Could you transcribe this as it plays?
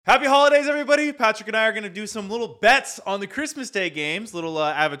Happy holidays, everybody. Patrick and I are going to do some little bets on the Christmas Day games, little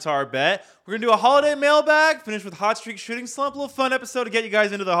Avatar bet. We're going to do a holiday mailbag, finish with Hot Streak Shooting Slump, a little fun episode to get you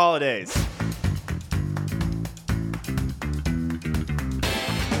guys into the holidays.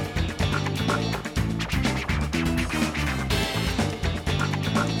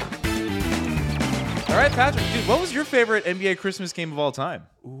 All right, Patrick, dude, what was your favorite NBA Christmas game of all time?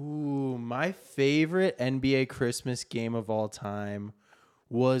 Ooh, my favorite NBA Christmas game of all time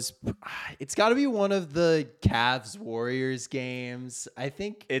was, it's got to be one of the Cavs Warriors games. I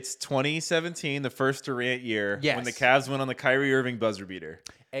think it's 2017, the first Durant year, when the Yes. Cavs went on the Kyrie Irving buzzer beater.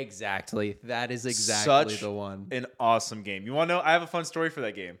 Exactly. That is exactly Such the one. an awesome game. You want to know? I have a fun story for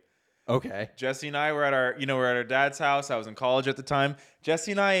that game. Okay. Jesse and I were at our dad's house. I was in college at the time.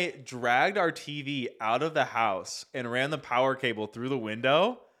 Jesse and I dragged our TV out of the house and ran the power cable through the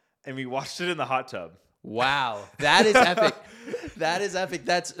window, and we watched it in the hot tub. Wow. That is epic. That is epic.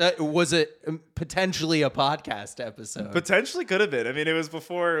 That's was it potentially a podcast episode? Potentially could have been. I mean, it was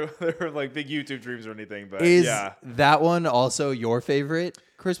before there were like big YouTube dreams or anything, but Is yeah. that one also your favorite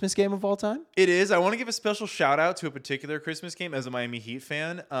Christmas game of all time? It is. I want to give a special shout out to a particular Christmas game as a Miami Heat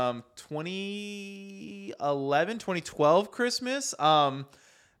fan. 2011, 2012 Christmas.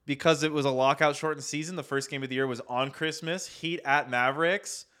 Because it was a lockout shortened season. The first game of the year was on Christmas. Heat at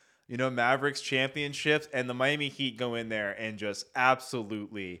Mavericks. Mavericks championships, and the Miami Heat go in there and just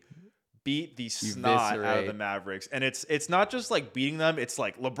absolutely beat the snot out of the Mavericks. And it's not just like beating them. It's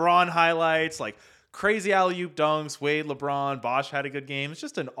like LeBron highlights, like crazy alley-oop dunks. Wade, LeBron, Bosh had a good game. It's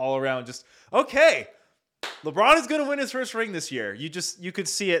just an all-around just, okay, LeBron is going to win his first ring this year. You could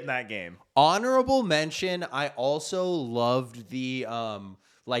see it in that game. Honorable mention, I also loved the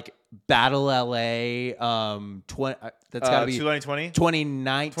Battle LA that's got to be 2020?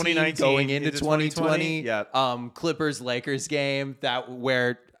 2019 going into 2020. Yeah. Clippers Lakers game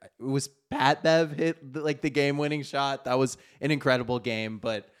where it was Pat Bev hit the game winning shot. That was an incredible game,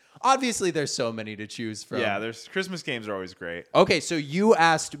 but obviously there's so many to choose from. Yeah, there's Christmas games are always great. Okay, so you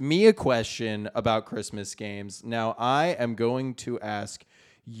asked me a question about Christmas games. Now I am going to ask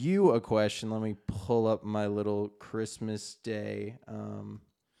you a question. Let me pull up my little Christmas Day.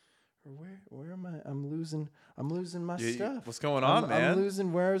 Where am I? I'm losing my stuff. What's going on, man? I'm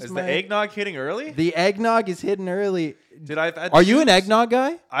losing. Is the eggnog hitting early? The eggnog is hitting early. Are you an eggnog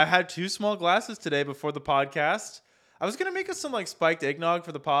guy? I had 2 small glasses today before the podcast. I was gonna make us some spiked eggnog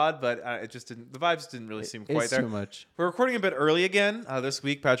for the pod, but it just didn't. The vibes didn't really seem quite there. It's too much. We're recording a bit early again this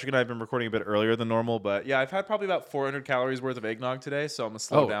week. Patrick and I have been recording a bit earlier than normal, but yeah, I've had probably about 400 calories worth of eggnog today, so I'm gonna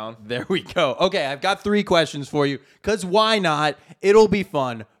slow down. There we go. Okay, I've got 3 questions for you, because why not? It'll be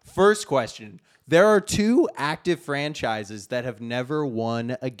fun. First question. There are 2 active franchises that have never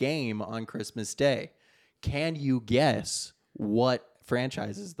won a game on Christmas Day. Can you guess what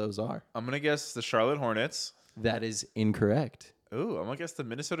franchises those are? I'm going to guess the Charlotte Hornets. That is incorrect. Ooh, I'm going to guess the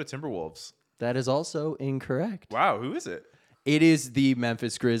Minnesota Timberwolves. That is also incorrect. Wow, who is it? It is the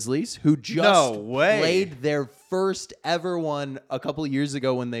Memphis Grizzlies, who just played their first ever one a couple of years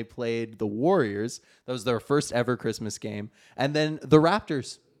ago when they played the Warriors. That was their first ever Christmas game. And then the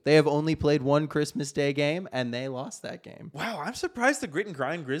Raptors. They have only played 1 Christmas Day game, and they lost that game. Wow, I'm surprised the Grit and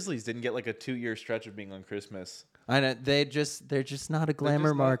Grind Grizzlies didn't get a 2-year stretch of being on Christmas. I know they're just not a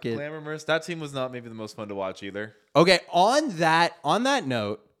glamour market. Glamorous. That team was not maybe the most fun to watch either. Okay, on that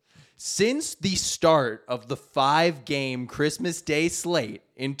note, since the start of the 5-game Christmas Day slate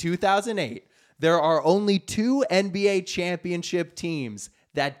in 2008, there are only 2 NBA championship teams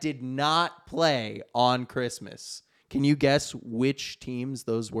that did not play on Christmas. Can you guess which teams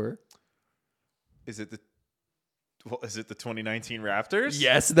those were? Is it the 2019 Raptors?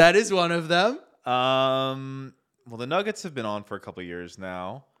 Yes, that is one of them. Well, the Nuggets have been on for a couple years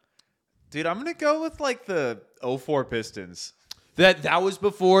now. Dude, I'm going to go with the 04 Pistons. That was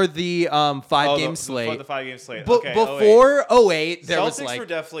before the 5-game slate. The 5-game slate. Okay, before 08, there was Celtics were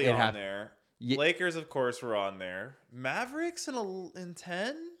definitely on there. Yeah. Lakers, of course, were on there. Mavericks in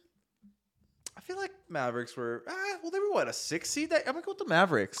 10? I feel like Mavericks were, they were a 6 seed? I'm going to go with the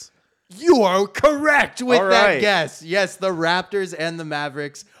Mavericks. You are correct with that guess. Yes, the Raptors and the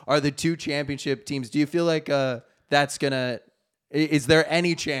Mavericks are the 2 championship teams. Do you feel like is there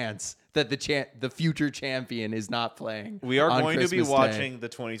any chance that the future champion is not playing? We are going Christmas to be Day? watching the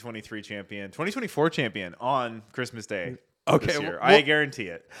 2024 champion on Christmas Day. Okay, this year. I guarantee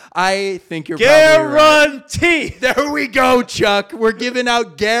it. I think you're probably right. Guarantee. There we go, Chuck. We're giving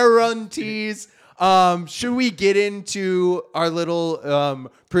out guarantees. Should we get into our little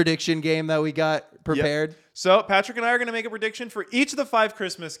prediction game that we got prepared? Yep. So Patrick and I are going to make a prediction for each of the 5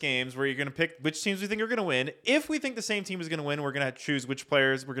 Christmas games where you're going to pick which teams we think are going to win. If we think the same team is going to win, we're going to choose which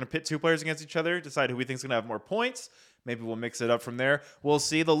players. We're going to pit 2 players against each other, decide who we think is going to have more points. Maybe we'll mix it up from there. We'll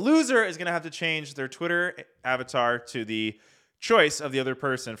see. The loser is going to have to change their Twitter avatar to the choice of the other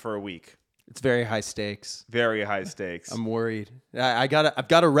person for a week. It's very high stakes. Very high stakes. I'm worried. I've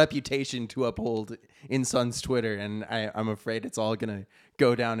got a reputation to uphold in Sun's Twitter, and I'm afraid it's all gonna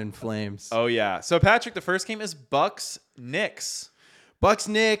go down in flames. Oh yeah. So Patrick, the first game is Bucks Knicks. Bucks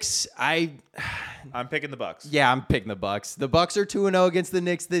Knicks. I'm picking the Bucks. Yeah, I'm picking the Bucks. The Bucks are 2-0 against the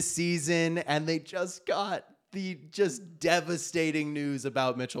Knicks this season, and they just got the just devastating news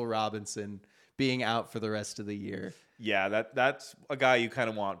about Mitchell Robinson being out for the rest of the year. Yeah, that's a guy you kind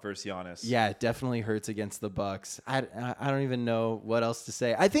of want versus Giannis. Yeah, it definitely hurts against the Bucks. I don't even know what else to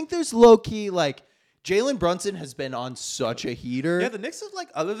say. I think there's low key like Jalen Brunson has been on such a heater. Yeah, the Knicks have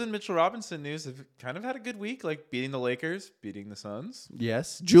other than Mitchell Robinson news have kind of had a good week, beating the Lakers, beating the Suns.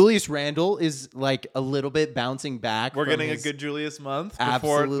 Yes, Julius Randle is a little bit bouncing back. We're getting a good Julius month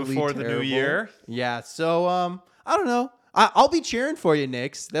before terrible. the new year. Yeah, so I don't know. I'll be cheering for you,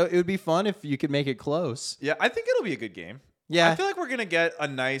 Knicks. It would be fun if you could make it close. Yeah, I think it'll be a good game. Yeah. I feel like we're going to get a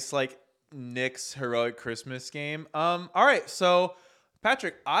nice, Knicks heroic Christmas game. All right, so,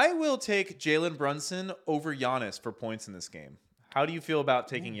 Patrick, I will take Jalen Brunson over Giannis for points in this game. How do you feel about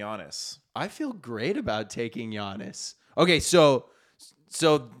taking Giannis? I feel great about taking Giannis. Okay, so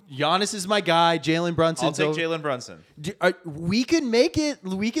Giannis is my guy. Jalen Brunson. I'll take Jalen Brunson. We can make it.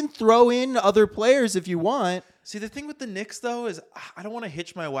 We can throw in other players if you want. See, the thing with the Knicks, though, is I don't want to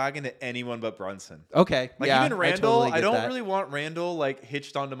hitch my wagon to anyone but Brunson. Okay. Even Randall, I don't really want Randall,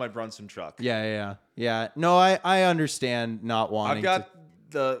 hitched onto my Brunson truck. Yeah. No, I understand not wanting I've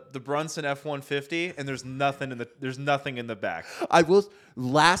got the Brunson F-150, and there's nothing in the back.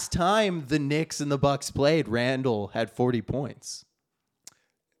 Last time the Knicks and the Bucks played, Randall had 40 points.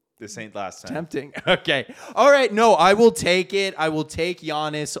 This ain't last time. Tempting. Okay. All right. No, I will take it. I will take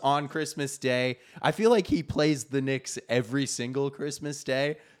Giannis on Christmas Day. I feel like he plays the Knicks every single Christmas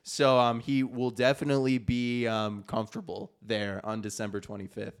Day. So he will definitely be comfortable there on December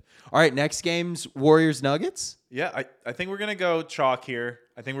 25th. All right. Next game's Warriors Nuggets. Yeah, I think we're going to go chalk here.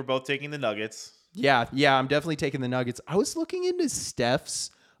 I think we're both taking the Nuggets. Yeah, I'm definitely taking the Nuggets. I was looking into Steph's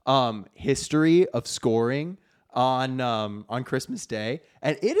history of scoring on Christmas Day,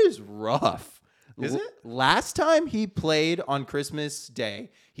 and it is rough. Is it? Last time he played on Christmas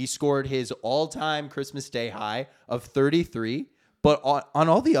Day, he scored his all-time Christmas Day high of 33, but on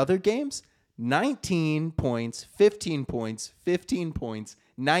all the other games, 19 points, 15 points, 15 points,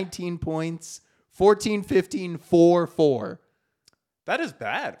 19 points, 14, 15, 4, 4. That is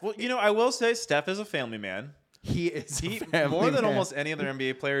bad. Well, I will say Steph is a family man. He is more than almost any other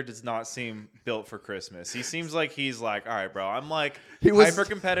NBA player does not seem built for Christmas. He seems like he's all right, bro. I'm hyper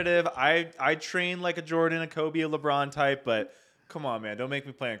competitive. I train like a Jordan, a Kobe, a LeBron type, but come on, man, don't make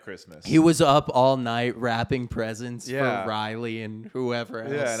me play on Christmas. He was up all night wrapping presents for Riley and whoever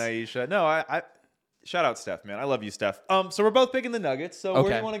else. Yeah, and Aisha. No, I shout out Steph, man. I love you, Steph. So we're both picking the Nuggets. So where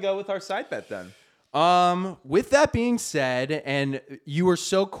do you want to go with our side bet then? With that being said, and you were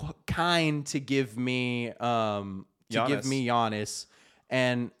so kind to give me Giannis,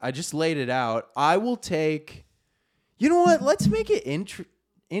 and I just laid it out. I will take. You know what? Let's make it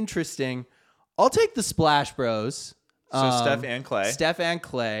interesting. I'll take the Splash Bros. So Steph and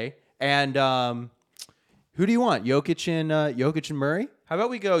Clay, and who do you want? Jokic and Murray. How about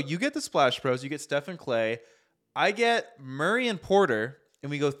we go? You get the Splash Bros. You get Steph and Clay. I get Murray and Porter, and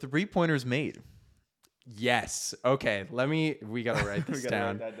we go 3-pointers made. Yes. Okay. We gotta write this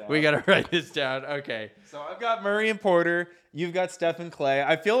down. We gotta write this down. Okay. So I've got Murray and Porter. You've got Steph and Clay.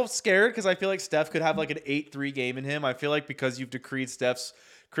 I feel scared because I feel like Steph could have an 8-3 game in him. I feel like because you've decreed Steph's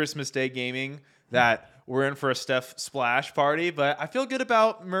Christmas Day gaming that we're in for a Steph splash party. But I feel good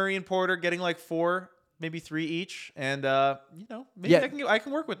about Murray and Porter getting 4, maybe 3 each. And, maybe I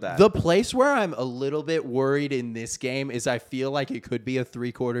can work with that. The place where I'm a little bit worried in this game is I feel like it could be a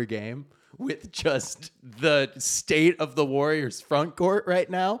 3-quarter game with just the state of the Warriors front court right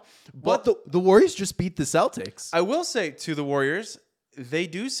now. But the Warriors just beat the Celtics. I will say to the Warriors, they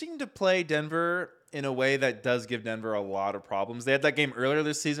do seem to play Denver in a way that does give Denver a lot of problems. They had that game earlier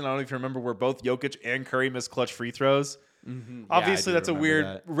this season. I don't know if you remember where both Jokic and Curry missed clutch free throws. Mm-hmm. Obviously, that's a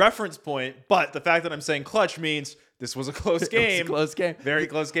weird reference point, but the fact that I'm saying clutch means this was a close game. Close game. Very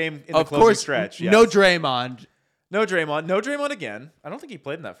close game in the closing stretch. Yes. No Draymond. No Draymond again. I don't think he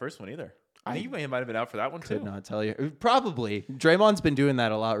played in that first one either. I think he might have been out for that one, too. Could not tell you. Probably. Draymond's been doing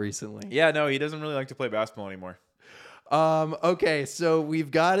that a lot recently. Yeah, no, he doesn't really like to play basketball anymore. Okay, so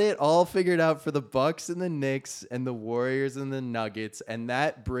we've got it all figured out for the Bucks and the Knicks and the Warriors and the Nuggets, and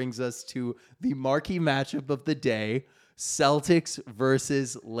that brings us to the marquee matchup of the day: Celtics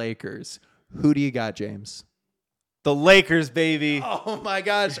versus Lakers. Who do you got, James? The Lakers, baby. Oh my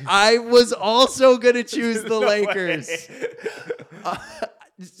gosh, I was also gonna choose the Lakers.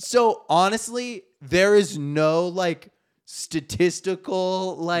 So honestly, there is no like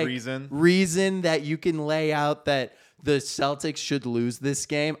statistical like reason that you can lay out that the Celtics should lose this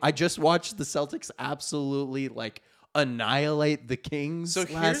game. I just watched the Celtics absolutely like annihilate the Kings last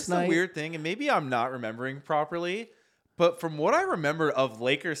night. So here's the weird thing, and maybe I'm not remembering properly, but from what I remember of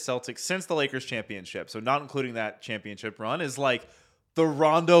Lakers Celtics since the Lakers championship, so not including that championship run, is like the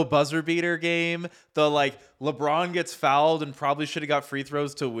Rondo buzzer beater game, the like LeBron gets fouled and probably should have got free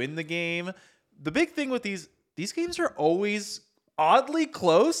throws to win the game. The big thing with these games are always oddly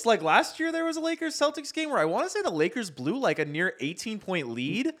close. Like last year, there was a Lakers-Celtics game where I want to say the Lakers blew like a near 18-point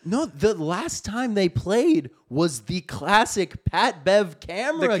lead. No, the last time they played was the classic Pat Bev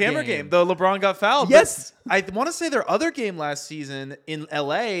camera game. The LeBron got fouled. Yes. But I want to say their other game last season in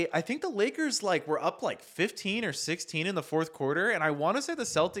LA, I think the Lakers like were up like 15 or 16 in the fourth quarter. And I want to say the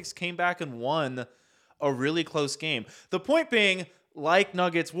Celtics came back and won a really close game. The point being, like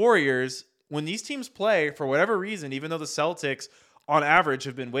Nuggets Warriors, when these teams play, for whatever reason, even though the Celtics on average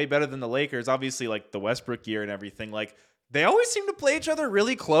have been way better than the Lakers, obviously like the Westbrook year and everything, like they always seem to play each other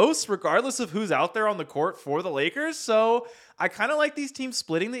really close regardless of who's out there on the court for the Lakers. So I kind of like these teams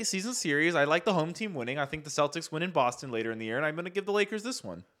splitting the season series. I like the home team winning. I think the Celtics win in Boston later in the year, and I'm going to give the Lakers this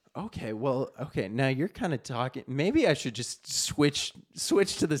one. Okay, now you're kind of talking. Maybe I should just switch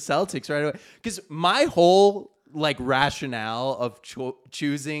to the Celtics right away, because my whole like rationale of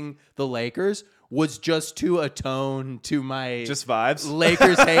choosing the Lakers was just to atone to my just vibes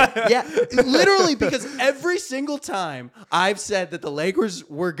Lakers hate. Yeah, literally, because every single time I've said that the Lakers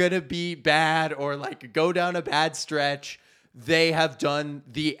were going to be bad or like go down a bad stretch, they have done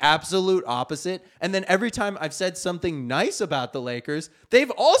the absolute opposite. And then every time I've said something nice about the Lakers,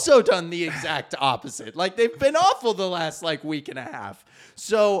 they've also done the exact opposite. Like they've been awful the last like week and a half.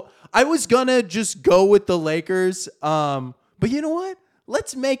 So I was gonna just go with the Lakers. But you know what?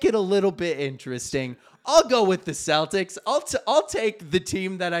 Let's make it a little bit interesting. I'll go with the Celtics. I'll take the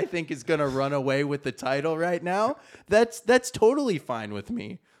team that I think is gonna run away with the title right now. That's totally fine with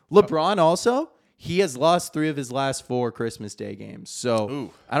me. LeBron also. He has lost 3 of his last 4 Christmas Day games. So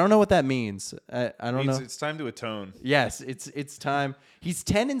ooh. I don't know what that means. I don't know. It's time to atone. Yes, it's time. He's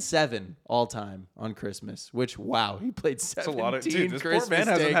 10-7 all time on Christmas, which, wow, he played 17 That's a lot of this Christmas poor man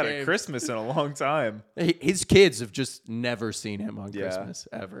hasn't Day had games. a Christmas in a long time. His kids have just never seen him on Christmas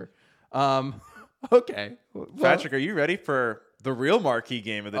ever. Okay. Well, Patrick, are you ready for the real marquee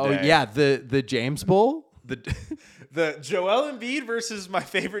game of the day? Oh, yeah, the James Bowl? The Joel Embiid versus my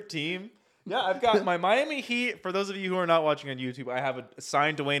favorite team. Yeah, I've got my Miami Heat. For those of you who are not watching on YouTube, I have a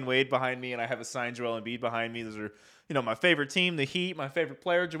signed Dwayne Wade behind me, and I have a signed Joel Embiid behind me. Those are, my favorite team, the Heat. My favorite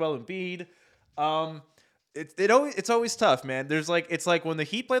player, Joel Embiid. It's always tough, man. It's like when the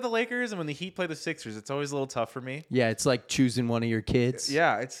Heat play the Lakers and when the Heat play the Sixers. It's always a little tough for me. Yeah, it's like choosing one of your kids.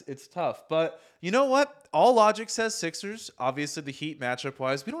 Yeah, it's tough. But you know what? All logic says Sixers. Obviously, the Heat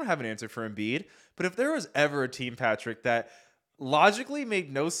matchup-wise, we don't have an answer for Embiid. But if there was ever a team, Patrick, that logically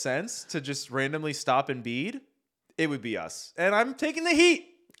made no sense to just randomly stop Embiid, it would be us. And I'm taking the Heat.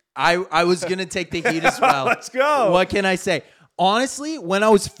 I was going to take the Heat as well. Let's go. What can I say? Honestly, when I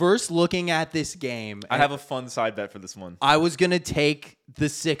was first looking at this game, I have a fun side bet for this one. I was going to take the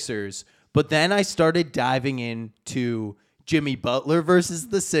Sixers, but then I started diving into Jimmy Butler versus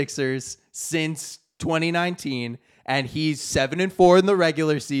the Sixers since 2019, and he's 7-4 in the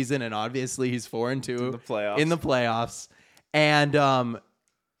regular season, and obviously he's 4-2 in the playoffs. And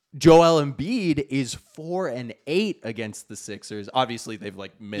Joel Embiid is 4-8 against the Sixers. Obviously, they've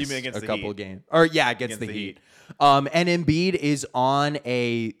like missed a couple games. Or against the Heat. And Embiid is on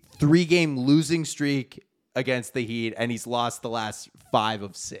a 3-game losing streak against the Heat, and he's lost the last 5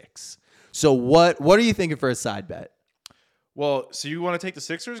 of 6. So what are you thinking for a side bet? Well, so you want to take the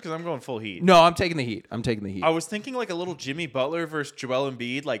Sixers? Because I'm going full Heat. No, I'm taking the Heat. I was thinking like a little Jimmy Butler versus Joel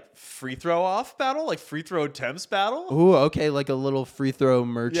Embiid, like free throw off battle, like free throw attempts battle. Ooh, okay, like a little free throw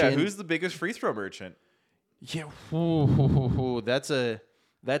merchant. Yeah, who's the biggest free throw merchant? Yeah, that's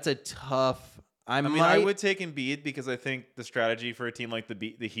a tough. I would take Embiid because I think the strategy for a team like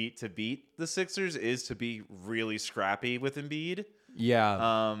the Heat to beat the Sixers is to be really scrappy with Embiid. Yeah.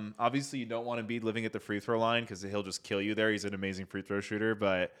 Obviously, you don't want Embiid living at the free throw line because he'll just kill you there. He's an amazing free throw shooter.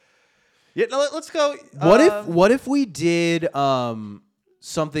 But yeah, no, let's go. What if we did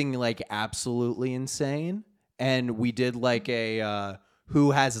something like absolutely insane, and we did like a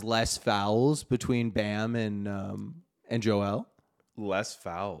who has less fouls between Bam and Joel. Less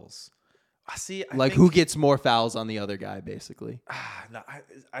fouls. I see. I Like think, who gets more fouls on the other guy, basically. No,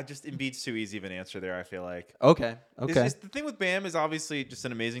 I just Embiid's too easy of an answer there. I feel like. Okay. It's the thing with Bam is obviously just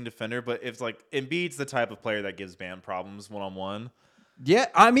an amazing defender, but it's like Embiid's the type of player that gives Bam problems one-on-one. Yeah,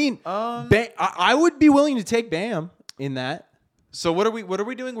 I mean, I would be willing to take Bam in that. So what are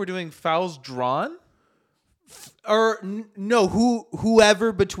we doing? We're doing fouls drawn? Or no,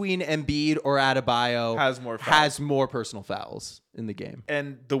 whoever between Embiid or Adebayo has more personal fouls in the game.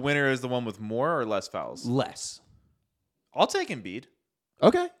 And the winner is the one with more or less fouls? Less. I'll take Embiid.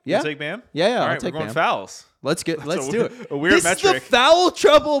 Okay. Yeah. You take Bam? Yeah. All I'll right, take we're going Bam. fouls. Let's do it. A weird this metric. Is the Foul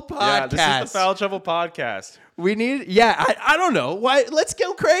Trouble podcast. Yeah, this is the Foul Trouble podcast. We need. Yeah, I don't know why. Let's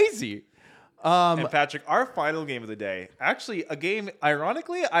go crazy. And Patrick, our final game of the day, actually a game,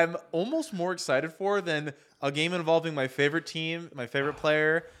 ironically, I'm almost more excited for than a game involving my favorite team, my favorite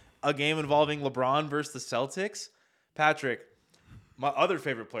player, a game involving LeBron versus the Celtics. Patrick, my other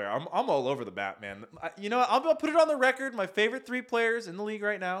favorite player, I'm all over the map, man. You know what? I'll put it on the record. My favorite 3 players in the league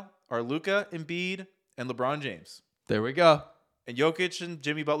right now are Luka, Embiid, and LeBron James. There we go. And Jokic and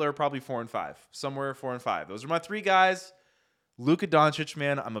Jimmy Butler are probably 4 and 5. Somewhere 4 and 5. Those are my 3 guys. Luka Doncic,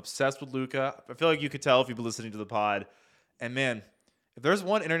 man, I'm obsessed with Luka. I feel like you could tell if you've been listening to the pod. And man, if there's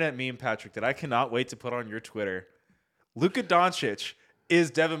one internet meme, Patrick, that I cannot wait to put on your Twitter, Luka Doncic is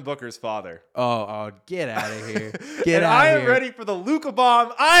Devin Booker's father. Oh, get out of here. I am ready for the Luka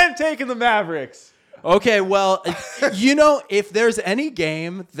bomb. I am taking the Mavericks. Okay, well, if there's any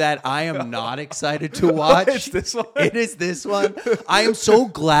game that I am not excited to watch, It's this one. It is this one. I am so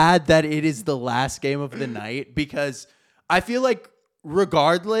glad that it is the last game of the night because I feel like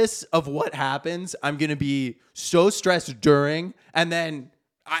regardless of what happens, I'm going to be so stressed during, and then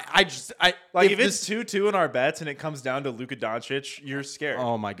if it's 2-2 in our bets and it comes down to Luka Doncic, you're scared.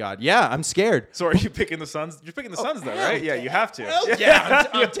 Oh my God. Yeah, I'm scared. So are you picking the Suns? You're picking the Suns though, right? Yeah, you have to. Yeah,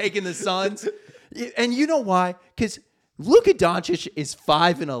 I'm taking the Suns. And you know why? Because Luka Doncic is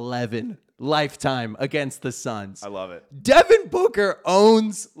 5-11 lifetime against the Suns. I love it. Devin Booker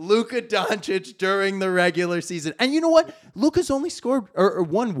owns Luka Doncic during the regular season. And you know what? Luka's only scored or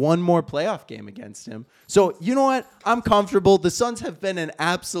won one more playoff game against him. So you know what? I'm comfortable. The Suns have been an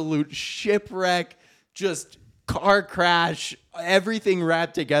absolute shipwreck, just car crash, everything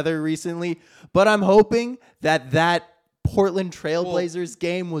wrapped together recently. But I'm hoping that Portland Trailblazers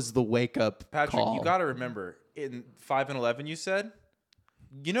game was the wake-up Patrick, call. you got to remember, in 5-11 you said,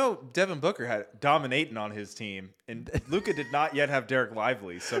 you know, Devin Booker had dominating on his team, and Luka did not yet have Derek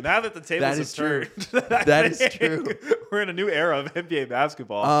Lively. So now that the tables have turned, that is true. We're in a new era of NBA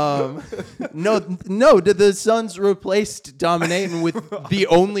basketball. No, did the Suns replaced dominating with the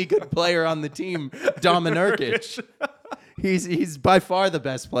only good player on the team, Dom Nurkic. He's by far the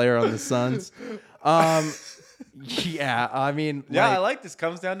best player on the Suns. Yeah, I mean... I like this.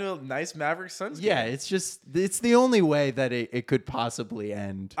 Comes down to a nice Mavericks Suns game. Yeah, it's the only way that it could possibly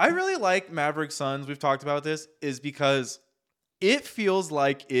end. I really like Mavericks Suns. We've talked about this, is because it feels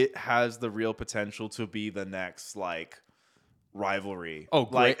like it has the real potential to be the next, rivalry. Oh,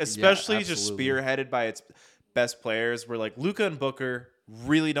 great. Like, especially Yeah, just absolutely. spearheaded by its best players, where, Luka and Booker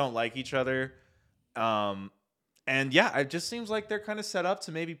really don't like each other. And yeah, it just seems like they're kind of set up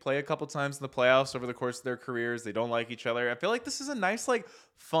to maybe play a couple times in the playoffs over the course of their careers. They don't like each other. I feel like this is a nice,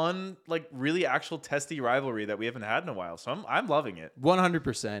 fun, really actual testy rivalry that we haven't had in a while. So I'm loving it.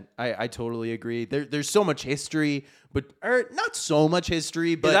 100%. I totally agree. There's so much history, but not so much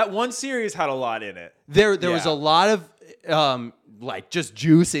history, but that one series had a lot in it. There was a lot of just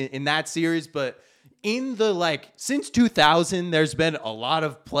juice in that series, but in the since 2000, there's been a lot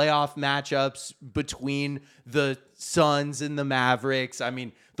of playoff matchups between the Suns and the Mavericks. I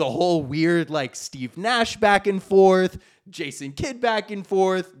mean, the whole weird Steve Nash back and forth, Jason Kidd back and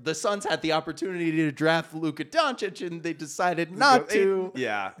forth. The Suns had the opportunity to draft Luka Doncic and they decided not to.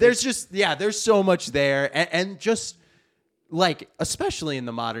 Yeah. There's so much there. And just especially in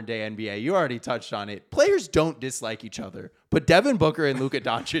the modern day NBA, you already touched on it. Players don't dislike each other, but Devin Booker and Luka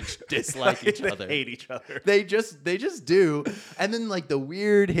Doncic dislike each other. They hate each other. They just do. And then the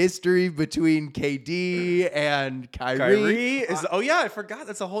weird history between KD and Kyrie. Kyrie is I forgot.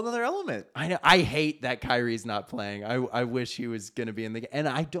 That's a whole other element. I know. I hate that Kyrie's not playing. I wish he was going to be in the game. And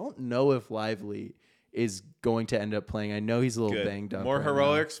I don't know if Lively is going to end up playing. I know he's a little banged up. More right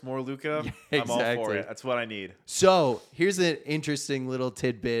heroics, more Luka. Yeah, I'm all for exactly. it. That's what I need. So here's an interesting little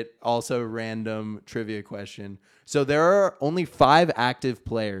tidbit, also random trivia question. So there are only 5 active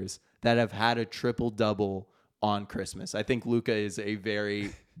players that have had a triple-double on Christmas. I think Luka is a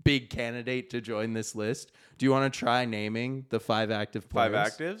very big candidate to join this list. Do you want to try naming the 5 active players?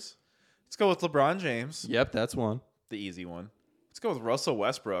 5 actives. Let's go with LeBron James. Yep, that's one. The easy one. Let's go with Russell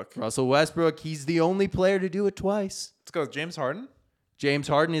Westbrook. Russell Westbrook, he's the only player to do it twice. Let's go with James Harden. James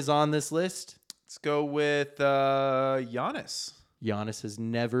Harden is on this list. Let's go with Giannis. Giannis has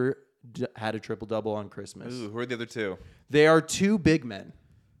never had a triple-double on Christmas. Ooh, who are the other 2? They are 2 big men.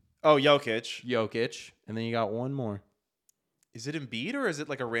 Oh, Jokic. Jokic. And then you got one more. Is it Embiid or is it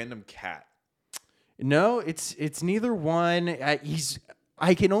like a random cat? No, it's neither one.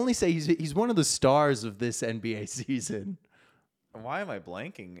 I can only say he's one of the stars of this NBA season. Why am I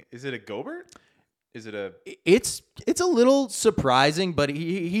blanking? Is it a Gobert? Is it a? It's a little surprising, but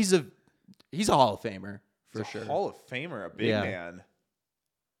he's a Hall of Famer for sure. Hall of Famer, a big man.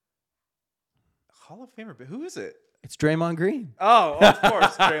 Hall of Famer, but who is it? It's Draymond Green. Oh, of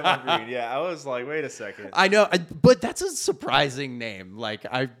course, Draymond Green. Yeah, I was like, wait a second. I know, but that's a surprising name. Like,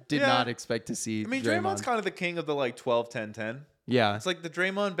 I did not expect to see. I mean, Draymond's kind of the king of the like 12-10-10. Yeah, it's like the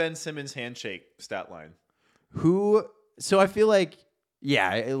Draymond Ben Simmons handshake stat line. So I feel like,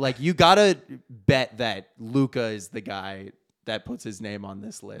 like you gotta bet that Luka is the guy that puts his name on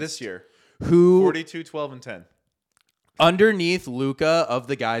this list this year. 42, 12, and 10. Underneath Luka, of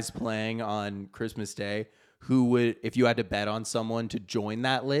the guys playing on Christmas Day, who would, if you had to bet on someone to join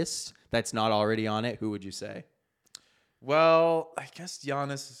that list that's not already on it, who would you say? Well, I guess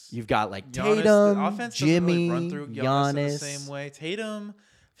Giannis. You've got like Giannis, Tatum, the offense Jimmy, doesn't really run through Giannis in the same way. Tatum,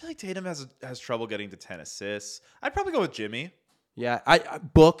 I feel like Tatum has trouble getting to 10 assists. I'd probably go with Jimmy. Yeah,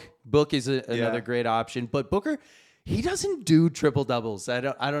 Book is another great option, but Booker, he doesn't do triple doubles. I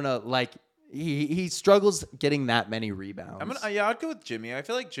don't know, like. He struggles getting that many rebounds. I'd go with Jimmy. I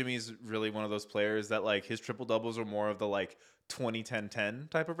feel like Jimmy's really one of those players that like his triple doubles are more of the like 20-10-10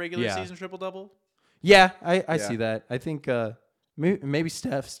 type of regular season triple double. Yeah, I see that. I think maybe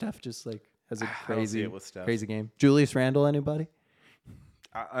Steph. Steph just like has a crazy game. Julius Randle, anybody?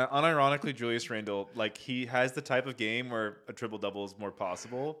 Unironically, Julius Randle, like he has the type of game where a triple double is more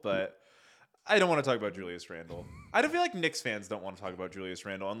possible, but. I don't want to talk about Julius Randle. I don't feel like Knicks fans don't want to talk about Julius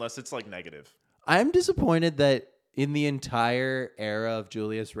Randle unless it's like negative. I'm disappointed that in the entire era of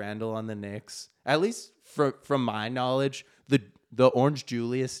Julius Randle on the Knicks, at least from my knowledge, the Orange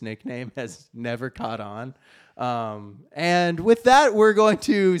Julius nickname has never caught on. And with that, we're going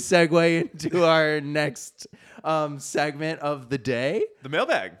to segue into our next segment of the day. The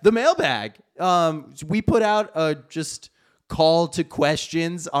mailbag. The mailbag. We put out just call to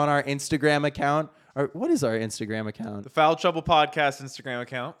questions on our Instagram account. What is our Instagram account? The Foul Trouble Podcast Instagram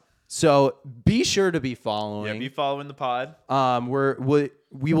account. So be sure to be following. Yeah, be following the pod.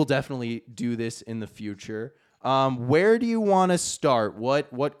 We will definitely do this in the future. Where do you want to start?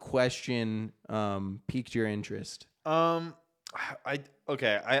 What question piqued your interest? I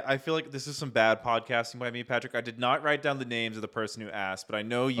feel like this is some bad podcasting by me, Patrick. I did not write down the names of the person who asked, but I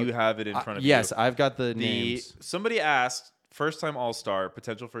know you have it in front of you. Yes, I've got the names. Somebody asked, first-time All-Star,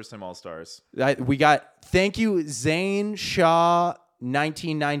 potential first-time All-Stars. We got, thank you, Zane Shaw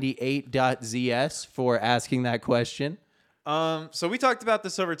 1998.zs for asking that question. So we talked about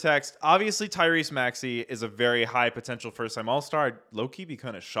this over text. Obviously, Tyrese Maxey is a very high potential first-time All-Star. I'd low-key be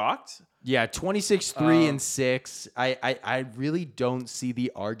kind of shocked. Yeah, 26, 3, and 6. I really don't see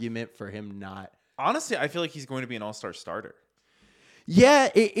the argument for him not. Honestly, I feel like he's going to be an All-Star starter. Yeah,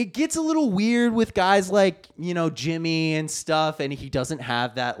 it gets a little weird with guys like, Jimmy and stuff, and he doesn't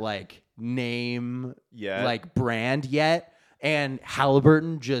have that, like, name, like, brand yet. And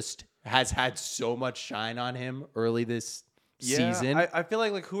Halliburton just has had so much shine on him early this season. I feel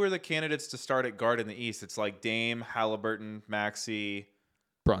like who are the candidates to start at guard in the East? It's like Dame, Halliburton, Maxey,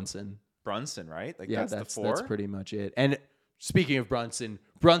 Brunson, right? Like that's the 4. That's pretty much it. And speaking of Brunson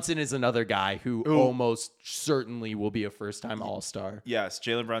is another guy who almost certainly will be a first-time All-Star. Yes,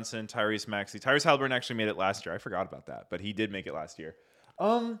 Jalen Brunson, Tyrese Maxey. Tyrese Halliburton actually made it last year. I forgot about that, but he did make it last year.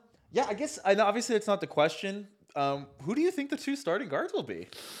 Yeah, I guess obviously it's not the question. Who do you think the 2 starting guards will be?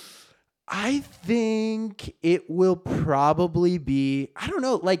 I think it will probably be, I don't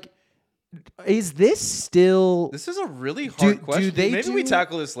know, like, is this still... This is a really hard question. Maybe we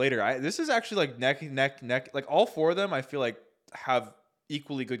tackle this later. This is actually like neck. Like all 4 of them, I feel like have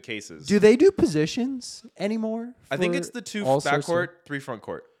equally good cases. Do they do positions anymore? I think it's the 2 backcourt, 3 front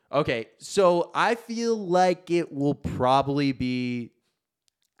court. Okay, so I feel like it will probably be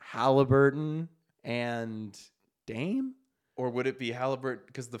Halliburton and Dame. Or would it be Halliburton?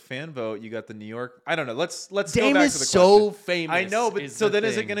 Because the fan vote, you got the New York. I don't know. Let's Dame go back to the question. is so famous. I know, but so then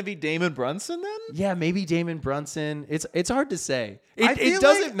is it going to be Damon Brunson then? Yeah, maybe Damon Brunson. It's hard to say. It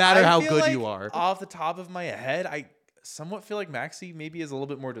doesn't matter how good you are. Off the top of my head, somewhat feel like Maxey maybe is a little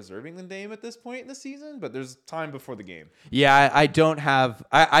bit more deserving than Dame at this point in the season, but there's time before the game. Yeah, I don't have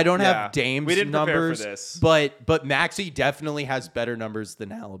have Dame's we didn't numbers, prepare for this. but Maxey definitely has better numbers than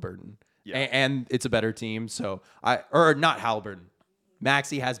Halliburton. Yeah. And it's a better team, so or not Halliburton.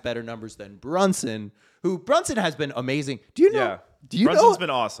 Maxey has better numbers than Brunson, who Brunson has been amazing. Do you know? Yeah. Do you Brunson's know been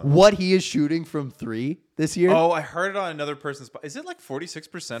awesome. what he is shooting from 3 this year? Oh, I heard it on another person's. Is it like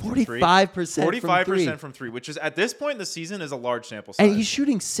 46% from 3? 45% 45% from 3, which is at this point in the season is a large sample size. And he's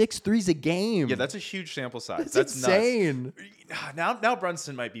shooting 6 threes a game. Yeah, that's a huge sample size. That's insane. Nuts. Now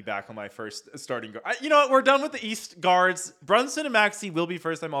Brunson might be back on my first starting guard. You know what? We're done with the East guards. Brunson and Maxey will be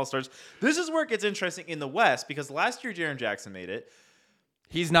first-time All-Stars. This is where it gets interesting in the West because last year Jaren Jackson made it.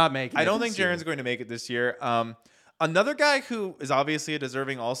 He's not making it. I don't think Jaren's going to make it this year. Another guy who is obviously a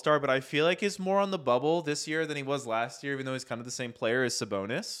deserving All-Star, but I feel like is more on the bubble this year than he was last year, even though he's kind of the same player, is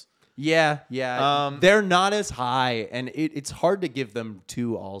Sabonis. Yeah. They're not as high, and it's hard to give them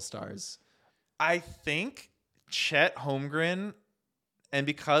 2 All-Stars. I think Chet Holmgren, and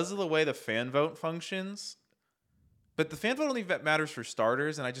because of the way the fan vote functions, but the fan vote only matters for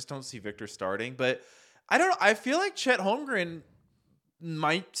starters, and I just don't see Victor starting. But I don't know. I feel like Chet Holmgren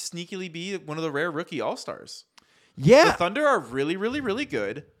might sneakily be one of the rare rookie All-Stars. Yeah. The Thunder are really, really, really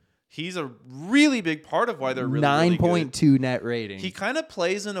good. He's a really big part of why they're really, really good. 9.2 net rating. He kind of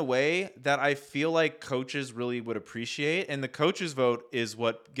plays in a way that I feel like coaches really would appreciate, and the coaches vote is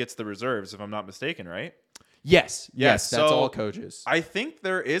what gets the reserves, if I'm not mistaken, right? Yes, that's so all coaches. I think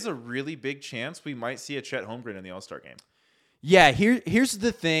there is a really big chance we might see a Chet Holmgren in the All-Star game. Yeah, here's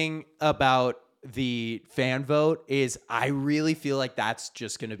the thing about the fan vote is I really feel like that's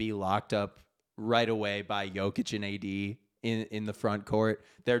just going to be locked up right away by Jokic and AD in the front court.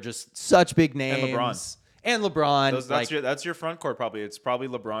 They're just such big names. And LeBron. That's your front court probably. It's probably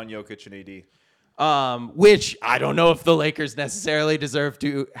LeBron, Jokic, and AD. Which I don't know if the Lakers necessarily deserve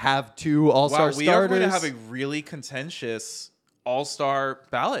to have 2 All-Star starters. We are going to have a really contentious All-Star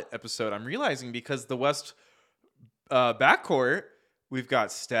ballot episode, I'm realizing, because the West backcourt, we've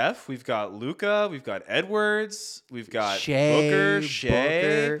got Steph, we've got Luka, we've got Edwards, we've got Booker,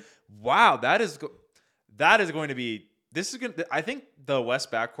 Shea. Wow, that is going to be. This is going. I think the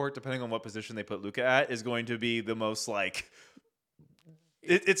West backcourt, depending on what position they put Luka at, is going to be the most like.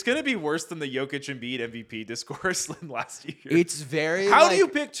 It's going to be worse than the Jokic Embiid MVP discourse than last year. It's very. How do you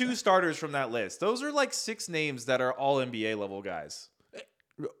pick 2 starters from that list? Those are like 6 names that are all NBA level guys.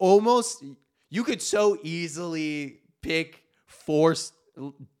 Almost, you could so easily pick 4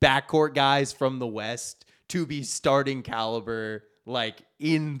 backcourt guys from the West to be starting caliber. Like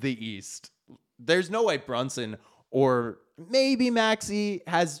in the East, there's no way Brunson or maybe Maxey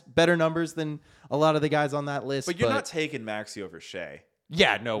has better numbers than a lot of the guys on that list. But you're not taking Maxey over Shea.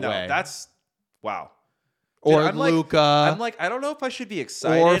 Yeah, no way. That's wow. Or Luka. I'm like, I don't know if I should be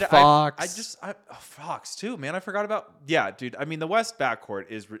excited. Or Fox. Fox too, man. I forgot about. Yeah, dude. I mean, the West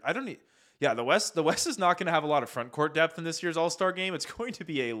backcourt is. I don't need. Yeah, the West is not going to have a lot of front court depth in this year's All-Star game. It's going to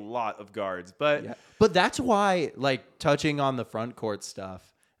be a lot of guards, but that's why, like, touching on the front court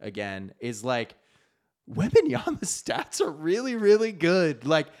stuff again is like Wembanyama's stats are really, really good.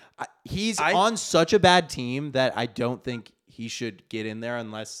 Like, he's on such a bad team that I don't think he should get in there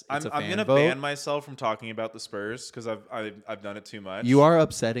unless it's a fan vote. I'm going to ban myself from talking about the Spurs because I've done it too much. You are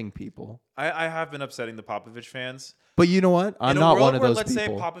upsetting people. I have been upsetting the Popovich fans. But you know what? I'm not one of those people. Let's say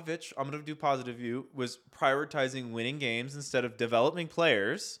Popovich, I'm going to do positive view, was prioritizing winning games instead of developing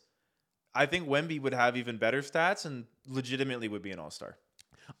players. I think Wemby would have even better stats and legitimately would be an all-star.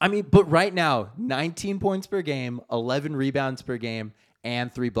 I mean, but right now, 19 points per game, 11 rebounds per game,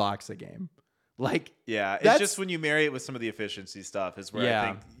 and 3 blocks a game. Like, yeah, it's just when you marry it with some of the efficiency stuff is where I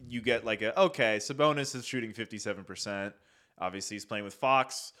think you get like Sabonis is shooting 57%. Obviously, he's playing with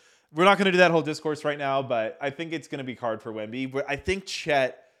Fox. We're not going to do that whole discourse right now, but I think it's going to be hard for Wemby. But I think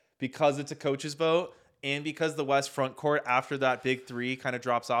Chet, because it's a coach's vote and because the West front court after that big 3 kind of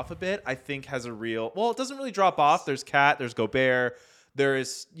drops off a bit, I think has a real... Well, it doesn't really drop off. There's Cat, there's Gobert. There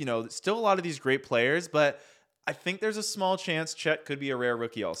is, still a lot of these great players, but I think there's a small chance Chet could be a rare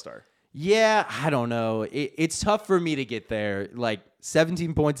rookie all-star. Yeah, I don't know. It's tough for me to get there. Like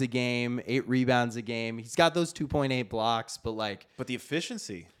 17 points a game, 8 rebounds a game. He's got those 2.8 blocks, but the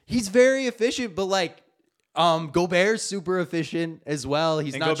efficiency. He's very efficient, but Gobert's super efficient as well.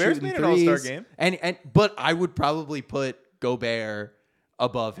 He's not Gobert's shooting made threes. An all-star game. But I would probably put Gobert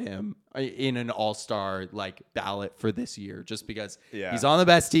above him in an all-star ballot for this year, just because he's on the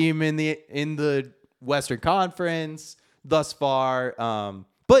best team in the Western Conference thus far.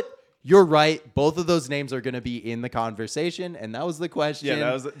 But you're right. Both of those names are going to be in the conversation, and that was the question.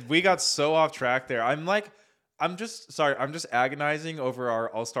 Yeah, we got so off track there. I'm like, I'm just sorry. I'm just agonizing over our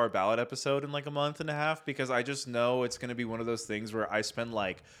All-Star ballot episode in like a month and a half because I just know it's going to be one of those things where I spend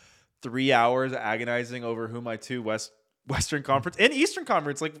like 3 hours agonizing over who my two Western Conference and Eastern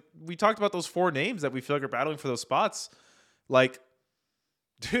Conference. Like we talked about those 4 names that we feel like are battling for those spots. Like,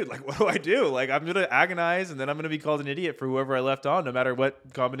 dude, like what do I do? Like I'm going to agonize and then I'm going to be called an idiot for whoever I left on, no matter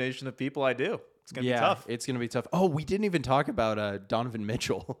what combination of people I do. It's going to be tough. It's going to be tough. Oh, we didn't even talk about Donovan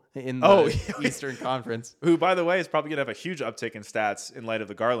Mitchell in the Eastern Conference. Who, by the way, is probably going to have a huge uptick in stats in light of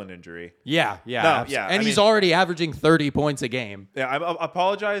the Garland injury. Yeah. And he's mean, already averaging 30 points a game. Yeah, I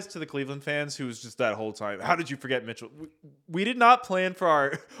apologize to the Cleveland fans who was just that whole time. How did you forget Mitchell? We did not plan for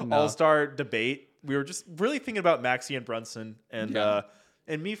our All-Star debate. We were just really thinking about Maxey and Brunson and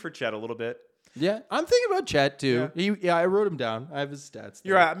me for Chet a little bit. Yeah, I'm thinking about Chet too. Yeah. I wrote him down. I have his stats there.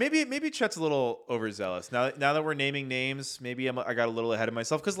 You're right. Maybe Chet's a little overzealous. Now that we're naming names, maybe I got a little ahead of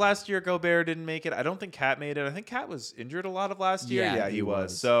myself because last year Gobert didn't make it. I don't think Cat made it. I think Cat was injured a lot of last year. Yeah, he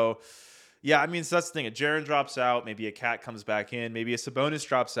was. So, yeah, I mean, so that's the thing. A Jaren drops out, maybe a Cat comes back in, maybe a Sabonis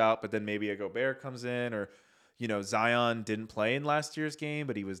drops out, but then maybe a Gobert comes in, or Zion didn't play in last year's game,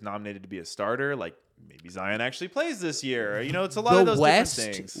 but he was nominated to be a starter. Like, maybe Zion actually plays this year. It's a lot of those West,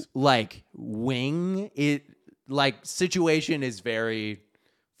 different things. Like wing, situation is very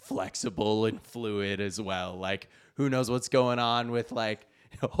flexible and fluid as well. Like who knows what's going on with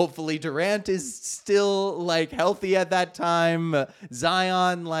hopefully Durant is still healthy at that time.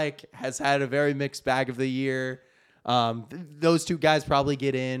 Zion has had a very mixed bag of the year. Those two guys probably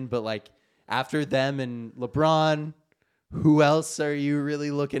get in, but after them and LeBron, who else are you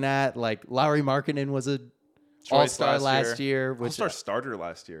really looking at? Lauri Markkanen was a All-Star last year. All-Star starter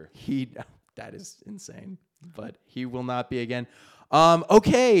last year. That is insane, but he will not be again.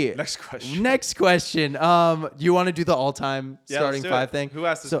 Okay. Next question. You want to do the all-time starting 5 thing? Who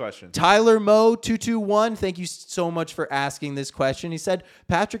asked this question? Tyler Moe 221. Thank you so much for asking this question. He said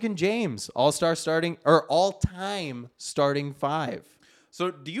Patrick and James, all-time starting 5. So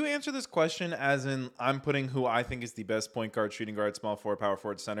do you answer this question as in I'm putting who I think is the best point guard, shooting guard, small forward, power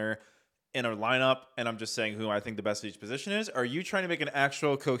forward, center in a lineup, and I'm just saying who I think the best at each position is? Or are you trying to make an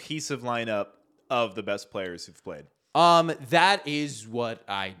actual cohesive lineup of the best players who've played? That is what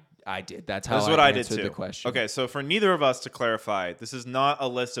I did. That's how I answered the question. Okay, so for neither of us to clarify, this is not a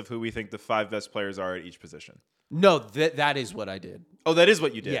list of who we think the 5 best players are at each position. No, that is what I did. Oh, that is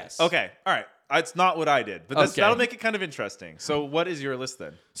what you did? Yes. Okay, all right. It's not what I did, but that'll make it kind of interesting. So what is your list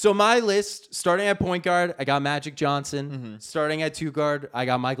then? So my list, starting at point guard, I got Magic Johnson. Mm-hmm. Starting at 2 guard, I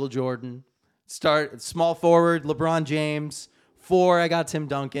got Michael Jordan. Small forward, LeBron James. 4, I got Tim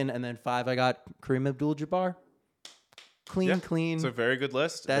Duncan. And then 5, I got Kareem Abdul-Jabbar. Clean. It's a very good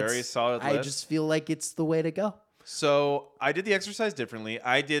list. Very solid list. I just feel like it's the way to go. So I did the exercise differently.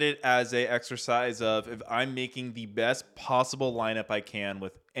 I did it as a exercise of if I'm making the best possible lineup I can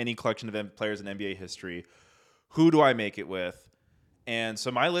with any collection of players in NBA history, who do I make it with? And so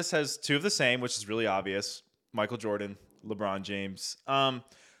my list has 2 of the same, which is really obvious. Michael Jordan, LeBron James.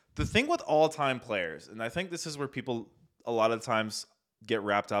 The thing with all-time players, and I think this is where people a lot of times get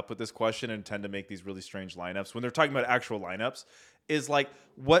wrapped up with this question and tend to make these really strange lineups when they're talking about actual lineups, is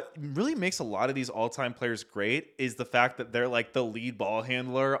what really makes a lot of these all-time players great is the fact that they're the lead ball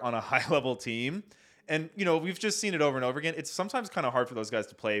handler on a high-level team. And, we've just seen it over and over again. It's sometimes kind of hard for those guys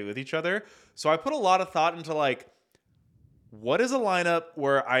to play with each other. So I put a lot of thought into what is a lineup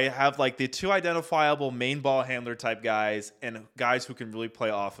where I have the 2 identifiable main ball handler type guys and guys who can really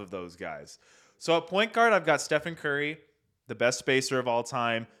play off of those guys. So at point guard, I've got Stephen Curry, the best spacer of all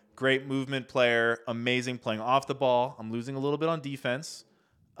time, great movement player, amazing playing off the ball. I'm losing a little bit on defense,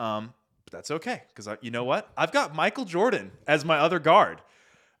 but that's okay because you know what? I've got Michael Jordan as my other guard.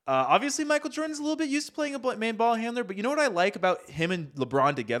 Obviously, Michael Jordan's a little bit used to playing a main ball handler, but you know what I like about him and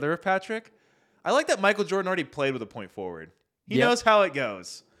LeBron together, Patrick? I like that Michael Jordan already played with a point forward. He knows how it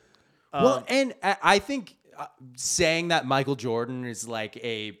goes. Well, and I think saying that Michael Jordan is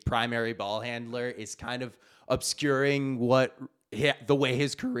a primary ball handler is kind of obscuring the way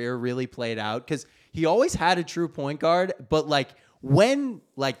his career really played out, because he always had a true point guard, but when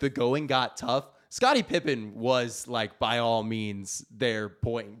the going got tough, Scottie Pippen was by all means their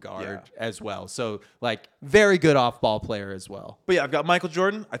point guard as well. So very good off-ball player as well. But yeah, I've got Michael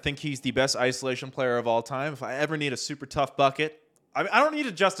Jordan. I think he's the best isolation player of all time. If I ever need a super tough bucket, I don't need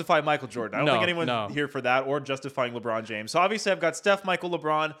to justify Michael Jordan. I don't think anyone's here for that, or justifying LeBron James. So obviously I've got Steph, Michael,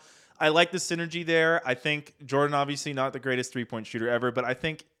 LeBron. I like the synergy there. I think Jordan, obviously not the greatest three-point shooter ever, but I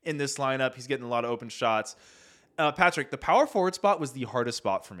think in this lineup, he's getting a lot of open shots. Patrick, the power forward spot was the hardest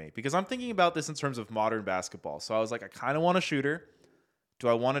spot for me because I'm thinking about this in terms of modern basketball. So I was I kind of want a shooter. Do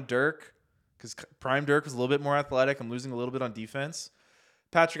I want a Dirk? because Prime Dirk was a little bit more athletic. I'm losing a little bit on defense.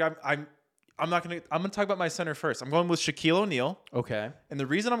 Patrick, I'm gonna talk about my center first. I'm going with Shaquille O'Neal. Okay. And the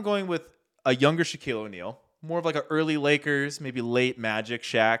reason I'm going with a younger Shaquille O'Neal, more of like an early Lakers, maybe late Magic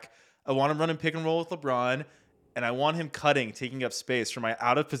Shaq. I want him running pick and roll with LeBron, and I want him cutting, taking up space for my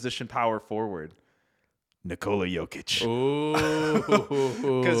out of position power forward, Nikola Jokic.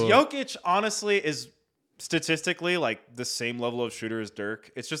 Because Jokic honestly is statistically like the same level of shooter as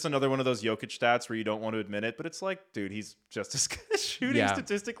Dirk. It's just another one of those Jokic stats where you don't want to admit it, but it's like, dude, he's just as good shooting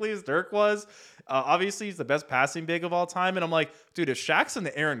statistically as Dirk was. Obviously, he's the best passing big of all time. And I'm like, dude, if Shaq's in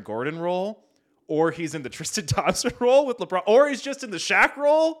the Aaron Gordon role, or he's in the Tristan Thompson role with LeBron, or he's just in the Shaq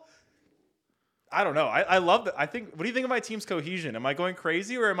role, I don't know. I love that. What do you think of my team's cohesion? Am I going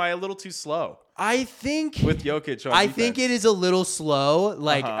crazy or am I a little too slow? I think with Jokic on defense. think it is a little slow.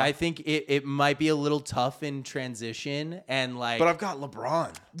 Like I think it might be a little tough in transition and like. But I've got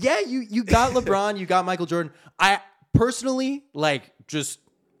LeBron. Yeah, you got LeBron, you got Michael Jordan. I personally like just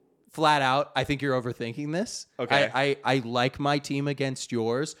flat out. I think you're overthinking this. Okay. I like my team against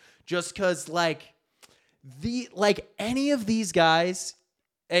yours just because like any of these guys.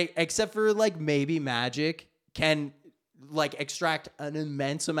 Except for like maybe Magic can like extract an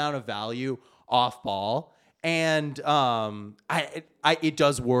immense amount of value off ball, and it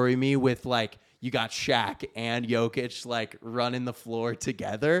does worry me with like you got Shaq and Jokic like running the floor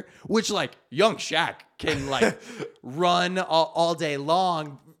together, which like young Shaq can like run all day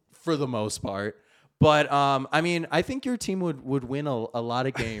long for the most part. But I mean, I think your team would win a lot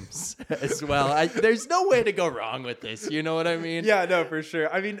of games as well. There's no way to go wrong with this. You know what I mean? Yeah, no, for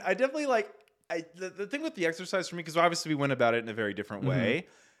sure. I mean, I definitely like the thing with the exercise for me, because obviously we went about it in a very different way.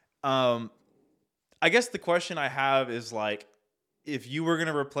 I guess the question I have is like, if you were going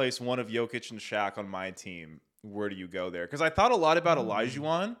to replace one of Jokic and Shaq on my team, where do you go there? Because I thought a lot about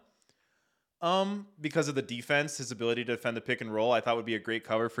Olajuwon. Because of the defense, his ability to defend the pick and roll, I thought would be a great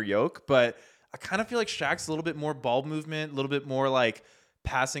cover for Jokic, but I kind of feel like Shaq's a little bit more ball movement, a little bit more like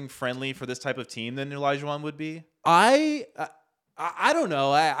passing friendly for this type of team than Olajuwon would be. I don't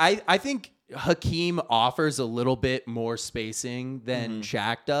know. I think Hakeem offers a little bit more spacing than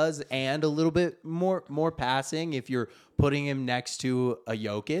Shaq does, and a little bit more passing if you're putting him next to a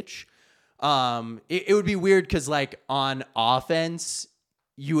Jokic. It would be weird because like on offense,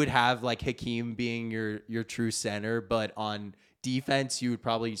 you would have like Hakeem being your true center, but on defense, you would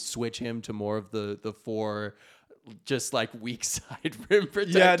probably switch him to more of the four, just like weak side rim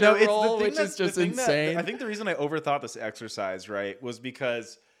protector role, which is just insane. I think the reason I overthought this exercise, right, was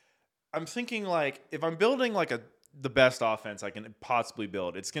because I'm thinking like if I'm building like the best offense I can possibly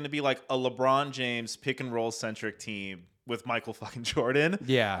build, it's going to be like a LeBron James pick and roll centric team with Michael fucking Jordan.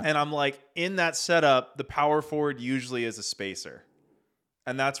 Yeah, and I'm like in that setup, the power forward usually is a spacer.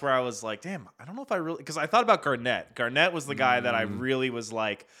 And that's where I was like, damn, I don't know if I really, because I thought about Garnett. Garnett was the guy that I really was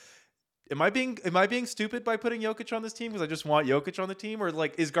like, am I being stupid by putting Jokic on this team because I just want Jokic on the team, or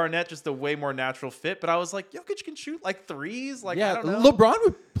like is Garnett just a way more natural fit? But I was like, Jokic can shoot like threes, like yeah, I don't know. LeBron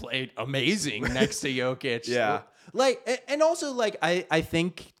would play amazing next to Jokic. Yeah. Like, and also like I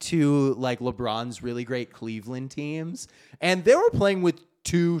think to like LeBron's really great Cleveland teams, and they were playing with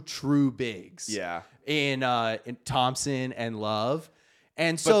two true bigs. Yeah. In Thompson and Love.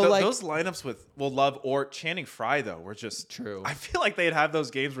 And but so, like those lineups with Love or Channing Frye though were just true. I feel like they'd have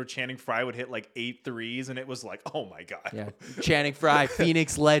those games where Channing Frye would hit like 8 threes, and it was like, oh my god. Yeah, Channing Frye,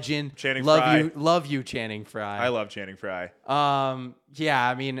 Phoenix legend. Channing Frye. Love you, Channing Frye. I love Channing Frye. Yeah,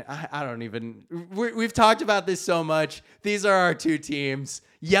 I mean, I don't even. We've talked about this so much. These are our two teams.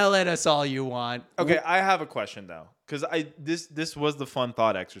 Yell at us all you want. Okay, I have a question though, because this was the fun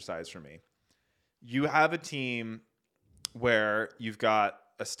thought exercise for me. You have a team where you've got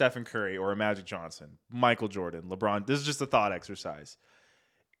a Stephen Curry or a Magic Johnson, Michael Jordan, LeBron. This is just a thought exercise.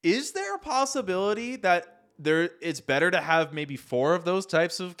 Is there a possibility that it's better to have maybe 4 of those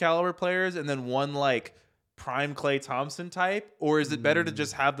types of caliber players and then one like prime Klay Thompson type? Or is it better to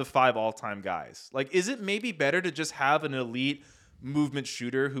just have the 5 all-time guys? Like, is it maybe better to just have an elite movement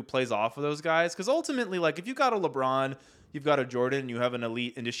shooter who plays off of those guys? Because ultimately, like, if you've got a LeBron, you've got a Jordan, you have an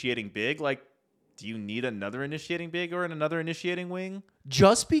elite initiating big, like, do you need another initiating big or another initiating wing?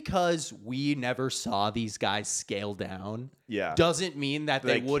 Just because we never saw these guys scale down doesn't mean that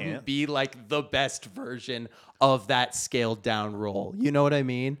they wouldn't be like the best version of that scaled down role. You know what I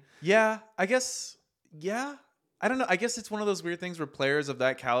mean? Yeah, I guess. Yeah. I don't know. I guess it's one of those weird things where players of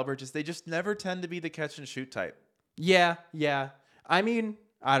that caliber they just never tend to be the catch and shoot type. Yeah. I mean,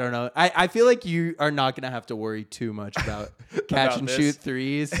 I don't know. I feel like you are not going to have to worry too much about catch and shoot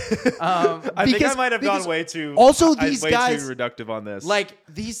threes. I think I might have gone way too. Also, these guys too reductive on this. Like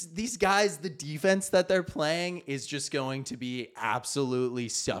these guys, the defense that they're playing is just going to be absolutely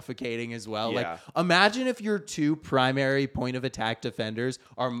suffocating as well. Yeah. Like, imagine if your two primary point of attack defenders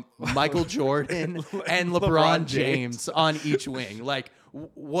are Michael Jordan and LeBron James on each wing. Like,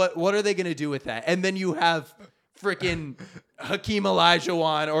 what are they going to do with that? And then you have freaking Hakeem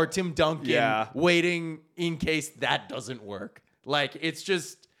Olajuwon or Tim Duncan waiting in case that doesn't work. Like, it's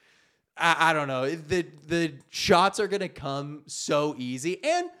just, I don't know. The shots are going to come so easy.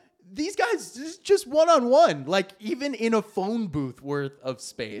 And these guys just one-on-one, like even in a phone booth worth of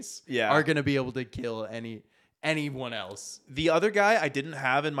space, are going to be able to kill anyone else. The other guy I didn't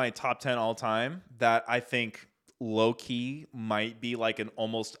have in my top 10 all time that I think low key might be like an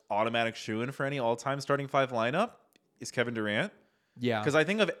almost automatic shoo-in for any all-time starting five lineup is Kevin Durant. Yeah. Because I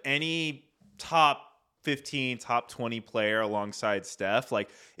think of any top 15, top 20 player alongside Steph, like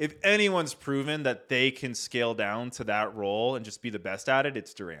if anyone's proven that they can scale down to that role and just be the best at it,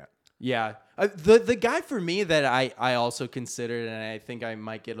 it's Durant. Yeah. The guy for me that I also considered, and I think I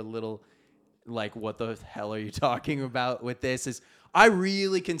might get a little like, what the hell are you talking about with this, is I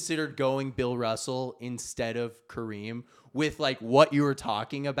really considered going Bill Russell instead of Kareem with like what you were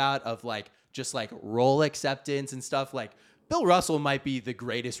talking about of like just like role acceptance and stuff. Like Bill Russell might be the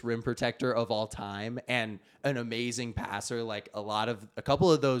greatest rim protector of all time and an amazing passer. Like a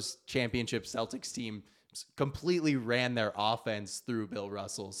couple of those championship Celtics teams completely ran their offense through Bill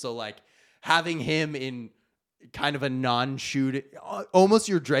Russell. So like having him in kind of a non-shoot, almost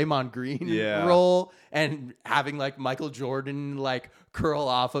your Draymond Green role, and having like Michael Jordan like curl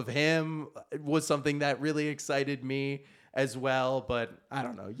off of him was something that really excited me as well. But I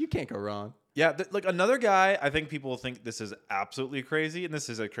don't know, you can't go wrong. Yeah, like another guy, I think people think this is absolutely crazy, and this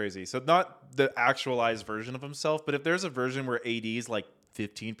is crazy. So not the actualized version of himself, but if there's a version where AD is like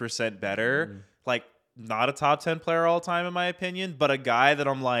 15% better, like not a top 10 player all time in my opinion, but a guy that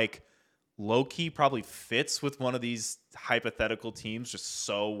I'm like, low-key probably fits with one of these hypothetical teams just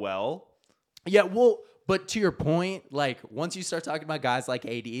so well. Yeah, well, but to your point, like once you start talking about guys like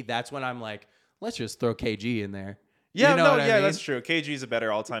AD, that's when I'm like, let's just throw KG in there. Yeah, you know what I mean? That's true. KG's a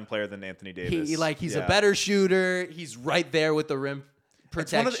better all-time player than Anthony Davis. He's a better shooter. He's right there with the rim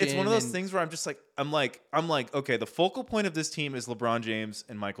protection. It's one of those things where I'm like, okay, the focal point of this team is LeBron James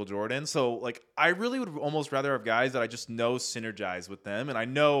and Michael Jordan. So like, I really would almost rather have guys that I just know synergize with them, and I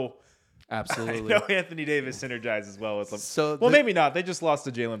know. Absolutely. I know Anthony Davis synergizes well with them. Maybe not. They just lost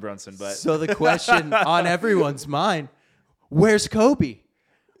to Jalen Brunson. But so the question on everyone's mind, where's Kobe?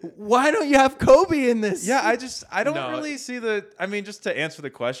 Why don't you have Kobe in this? Yeah, I don't really see just to answer the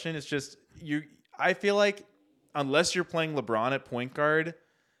question, it's just I feel like unless you're playing LeBron at point guard,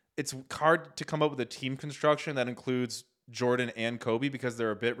 it's hard to come up with a team construction that includes Jordan and Kobe because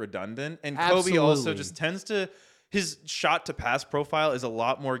they're a bit redundant. And Kobe also just tends to, his shot to pass profile is a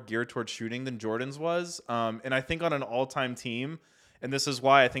lot more geared towards shooting than Jordan's was. And I think on an all-time team, and this is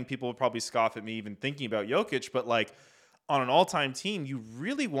why I think people would probably scoff at me even thinking about Jokic, but like on an all-time team, you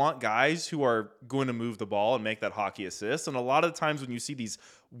really want guys who are going to move the ball and make that hockey assist. And a lot of the times when you see these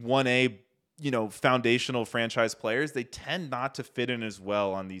 1A, foundational franchise players, they tend not to fit in as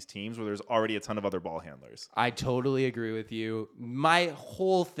well on these teams where there's already a ton of other ball handlers. I totally agree with you. My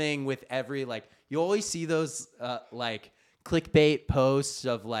whole thing with every, you always see those clickbait posts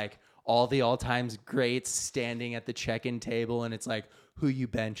of all the all-time greats standing at the check-in table, and it's like, who you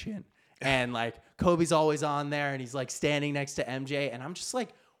benching? And Kobe's always on there, and he's standing next to MJ, and I'm just like,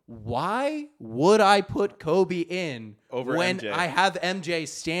 why would I put Kobe in over when MJ? I have MJ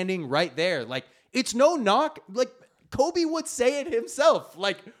standing right there? It's no knock. Kobe would say it himself.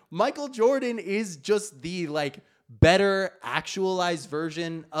 Michael Jordan is just the better actualized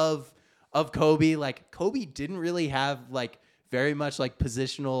version of Kobe. Kobe didn't really have very much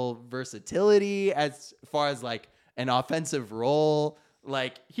positional versatility as far as an offensive role.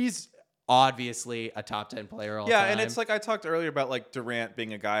 He's obviously a top 10 player all time. Yeah, and it's I talked earlier about Durant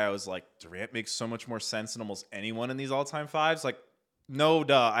being a guy. I was like, Durant makes so much more sense than almost anyone in these all-time fives. No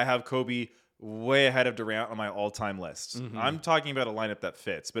duh, I have Kobe way ahead of Durant on my all-time list. Mm-hmm. I'm talking about a lineup that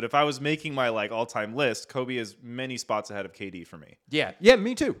fits. But if I was making my all-time list, Kobe is many spots ahead of KD for me. Yeah,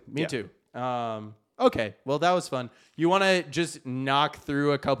 me too. Me too. Okay, well, that was fun. You want to just knock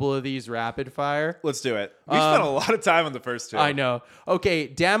through a couple of these rapid fire? Let's do it. We spent a lot of time on the first two. I know. Okay,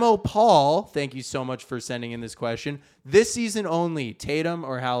 Damo Paul, thank you so much for sending in this question. This season only, Tatum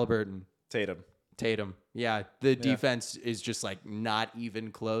or Halliburton? Tatum. Yeah, the defense is just not even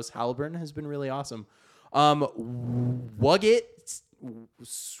close. Halliburton has been really awesome. Wuggett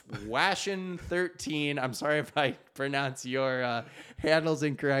Swashin13, I'm sorry if I pronounce your handles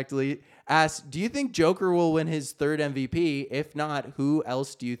incorrectly, asks, do you think Joker will win his third MVP? If not, who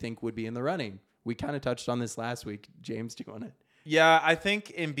else do you think would be in the running? We kind of touched on this last week. James, do you want it? Yeah, I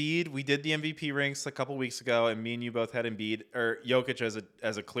think Embiid, we did the MVP ranks a couple weeks ago, and me and you both had Embiid or Jokic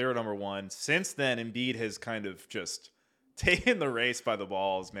as a clear number one. Since then, Embiid has kind of just taken the race by the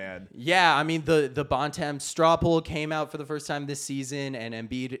balls, man. Yeah, I mean, the Bontemps straw poll came out for the first time this season, and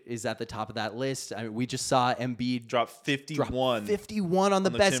Embiid is at the top of that list. I mean, we just saw Embiid drop 51. 51 on the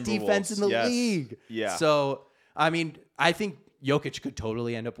best defense in the league. Yeah. So, I mean, I think Jokic could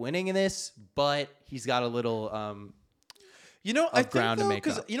totally end up winning in this, but he's got a little I think ground to though, make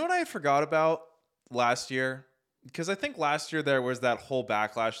because up. you know what I forgot about last year? Because I think last year there was that whole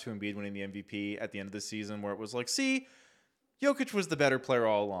backlash to Embiid winning the MVP at the end of the season where it was like, see, Jokic was the better player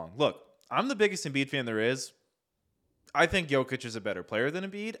all along. Look, I'm the biggest Embiid fan there is. I think Jokic is a better player than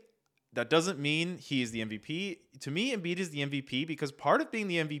Embiid. That doesn't mean he is the MVP. To me, Embiid is the MVP because part of being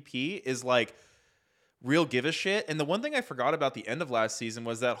the MVP is like real give a shit. And the one thing I forgot about the end of last season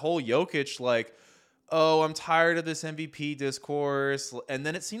was that whole Jokic like, oh, I'm tired of this MVP discourse. And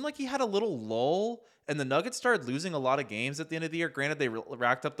then it seemed like he had a little lull, and the Nuggets started losing a lot of games at the end of the year. Granted, they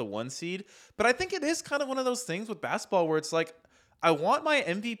racked up the 1 seed, but I think it is kind of one of those things with basketball where it's like, I want my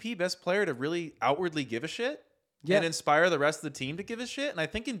MVP best player to really outwardly give a shit and inspire the rest of the team to give a shit. And I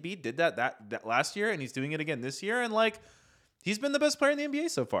think Embiid did that last year, and he's doing it again this year. And like, he's been the best player in the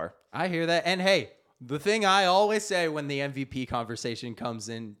NBA so far. I hear that. And hey, the thing I always say when the MVP conversation comes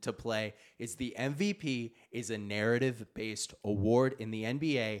into play is the MVP is a narrative-based award in the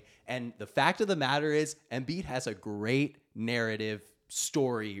NBA. And the fact of the matter is Embiid has a great narrative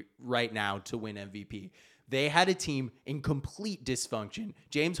story right now to win MVP. They had a team in complete dysfunction.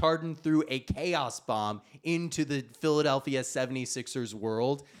 James Harden threw a chaos bomb into the Philadelphia 76ers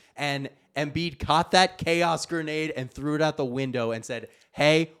world, and Embiid caught that chaos grenade and threw it out the window and said,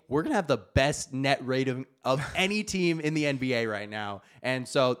 hey, we're going to have the best net rating of any team in the NBA right now. And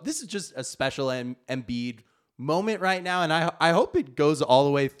so this is just a special Embiid moment right now, and I hope it goes all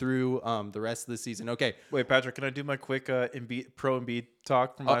the way through the rest of the season. Okay. Wait, Patrick, can I do my quick Embiid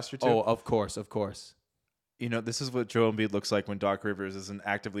talk from last year too? Oh, of course. You know, this is what Joel Embiid looks like when Doc Rivers isn't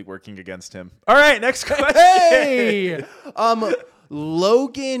actively working against him. All right, next question. Hey!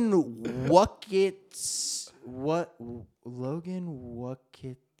 Logan Wuckitz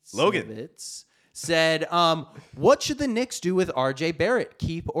said, what should the Knicks do with RJ Barrett?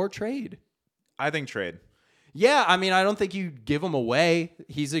 Keep or trade? I think trade. Yeah, I mean, I don't think you give him away.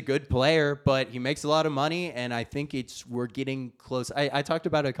 He's a good player, but he makes a lot of money, and I think we're getting close. I talked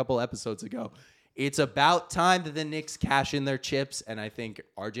about it a couple episodes ago. It's about time that the Knicks cash in their chips, and I think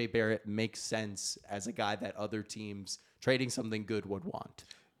RJ Barrett makes sense as a guy that other teams trading something good would want.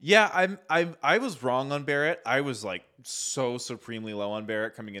 Yeah, I was wrong on Barrett. I was like so supremely low on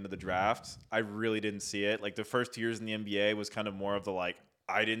Barrett coming into the draft. I really didn't see it. Like the first 2 years in the NBA was kind of more of the like,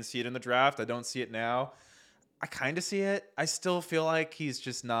 I didn't see it in the draft. I don't see it now. I kind of see it. I still feel like he's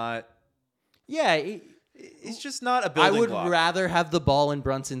just not. Yeah, he's just not a building block. I would rather have the ball in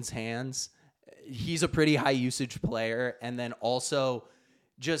Brunson's hands. He's a pretty high usage player. And then also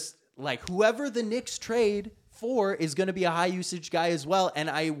just like whoever the Knicks trade for is going to be a high usage guy as well. And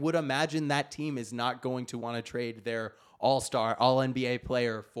I would imagine that team is not going to want to trade their all-star, all-NBA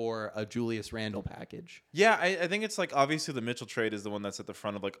player for a Julius Randle package. Yeah, I think it's like obviously the Mitchell trade is the one that's at the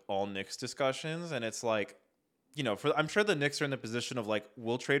front of like all Knicks discussions. And it's like, you know, I'm sure the Knicks are in the position of like,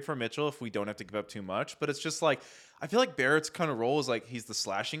 we'll trade for Mitchell if we don't have to give up too much. But it's just like, I feel like Barrett's kind of role is like he's the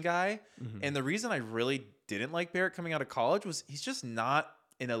slashing guy. Mm-hmm. And the reason I really didn't like Barrett coming out of college was he's just not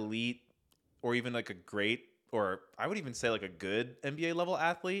an elite or even like a great, or I would even say like a good NBA level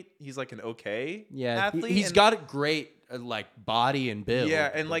athlete. He's like an okay athlete. He's got a great like body and build. Yeah,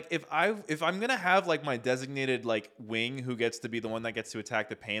 and like if I'm gonna have like my designated like wing who gets to be the one that gets to attack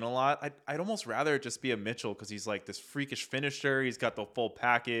the paint a lot, I'd almost rather it just be a Mitchell because he's like this freakish finisher. He's got the full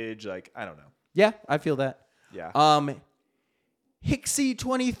package. Like I don't know. Yeah, I feel that. Yeah.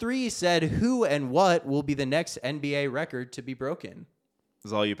 Hixie23 said, "Who and what will be the next NBA record to be broken?" This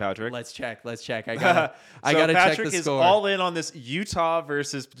is all you, Patrick. Let's check. I gotta check the Patrick score. is all in on this Utah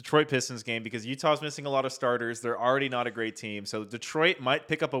versus Detroit Pistons game because Utah's missing a lot of starters. They're already not a great team, so Detroit might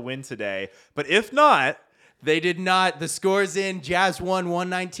pick up a win today. But if not, they did not. The score's in. Jazz won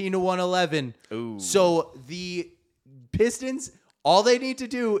 119-111. Ooh. So the Pistons, all they need to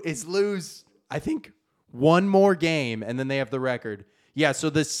do is lose, I think, one more game, and then they have the record. Yeah,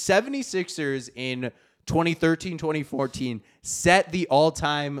 so the 76ers in 2013-2014 set the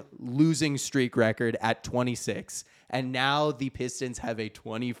all-time losing streak record at 26. And now the Pistons have a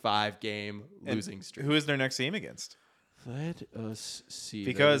 25-game losing streak. Who is their next game against? Let us see.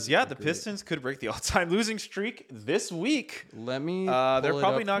 Because the Pistons could break the all-time losing streak this week. Let me. They're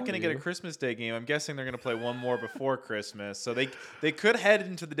probably not going to get a Christmas Day game. I'm guessing they're going to play one more before Christmas, so they could head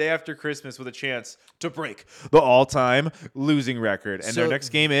into the day after Christmas with a chance to break the all-time losing record. And their next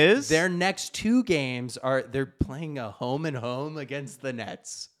game is their next 2 games they're playing a home and home against the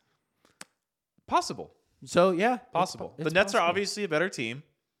Nets. Possible. So yeah, possible. It's the Nets possible. are obviously a better team.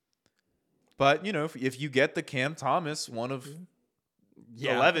 But, if you get the Cam Thomas, one of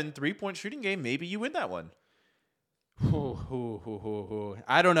 11 3-point shooting game, maybe you win that one.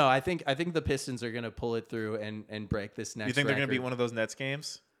 I don't know. I think the Pistons are going to pull it through and break this next. You think record. they're going to beat one of those Nets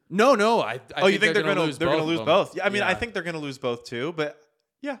games? No. You think they're going to lose both? Yeah, I mean, Yeah. I think they're going to lose both too. But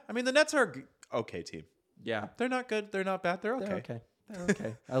yeah, I mean, the Nets are okay team. Yeah, They're not good. They're not bad. They're okay. They're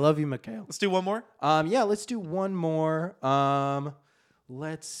okay. I love you, Mikhail. Let's do one more. Yeah, let's do one more.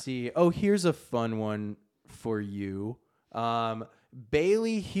 Let's see. Oh, here's a fun one for you.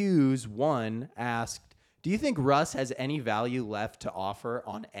 Bailey Hughes 1 asked, do you think Russ has any value left to offer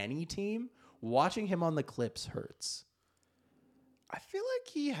on any team? Watching him on the Clips hurts. I feel like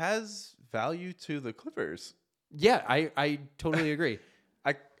he has value to the Clippers. Yeah, I totally agree.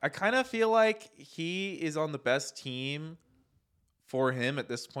 I kind of feel like he is on the best team for him at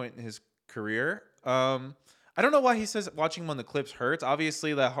this point in his career. I don't know why he says watching him on the Clips hurts.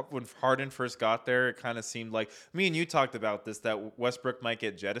 Obviously, that when Harden first got there, it kind of seemed like me and you talked about this, that Westbrook might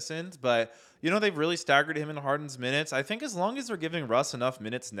get jettisoned. But, they've really staggered him in Harden's minutes. I think as long as they're giving Russ enough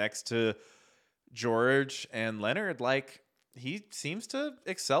minutes next to George and Leonard, he seems to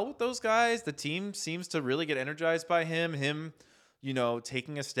excel with those guys. The team seems to really get energized by him.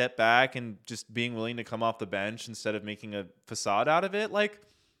 Taking a step back and just being willing to come off the bench instead of making a facade out of it.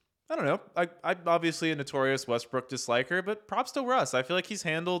 I don't know. I'm obviously a notorious Westbrook disliker, but props to Russ. I feel like he's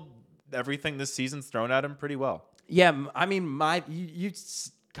handled everything this season's thrown at him pretty well. Yeah, I mean, you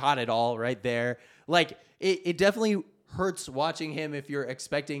caught it all right there. It definitely hurts watching him if you're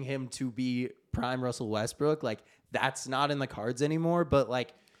expecting him to be prime Russell Westbrook. That's not in the cards anymore. But,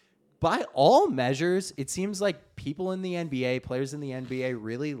 by all measures, it seems like people in the NBA, players in the NBA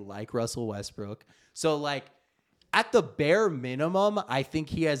really like Russell Westbrook. So, at the bare minimum, I think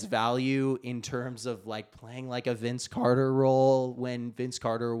he has value in terms of playing a Vince Carter role when Vince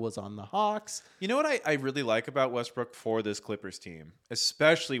Carter was on the Hawks. You know what I really like about Westbrook for this Clippers team,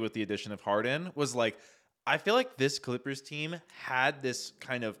 especially with the addition of Harden, was I feel like this Clippers team had this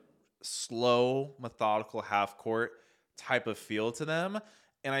kind of slow, methodical half-court type of feel to them.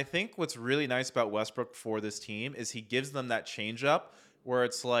 And I think what's really nice about Westbrook for this team is he gives them that change-up where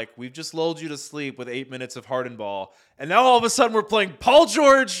it's we've just lulled you to sleep with 8 minutes of Harden ball, and now all of a sudden we're playing Paul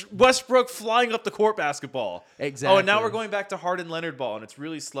George, Westbrook flying up the court basketball. Exactly. Oh, and now we're going back to Harden Leonard ball, and it's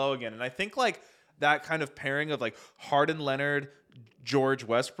really slow again. And I think that kind of pairing of Harden Leonard, George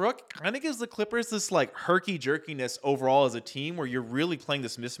Westbrook kind of gives the Clippers this herky jerkiness overall as a team, where you're really playing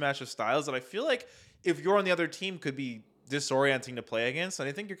this mismatch of styles that I feel like if you're on the other team could be disorienting to play against. And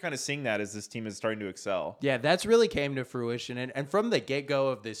I think you're kind of seeing that as this team is starting to excel. Yeah, that's really came to fruition. And from the get-go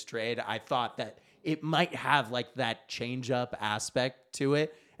of this trade, I thought that it might have that change-up aspect to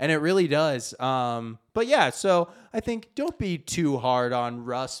it. And it really does. But yeah, so I think don't be too hard on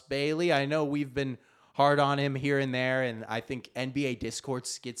Russ Bailey. I know we've been hard on him here and there. And I think NBA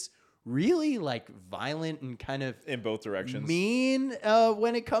discourse gets really violent and kind of in both directions mean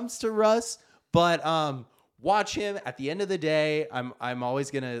when it comes to Russ. But watch him. At the end of the day, I'm always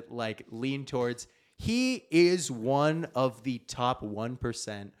gonna lean towards he is one of the top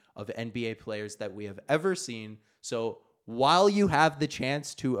 1% of NBA players that we have ever seen. So while you have the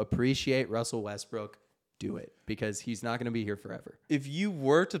chance to appreciate Russell Westbrook, do it, because he's not gonna be here forever. If you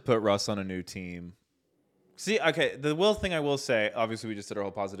were to put Russ on a new team, the Will thing I will say, obviously we just did our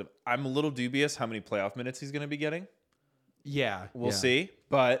whole positive. I'm a little dubious how many playoff minutes he's gonna be getting. Yeah, we'll see.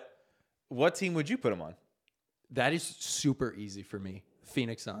 But what team would you put him on? That is super easy for me.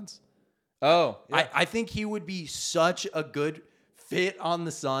 Phoenix Suns. Oh, yeah. I think he would be such a good fit on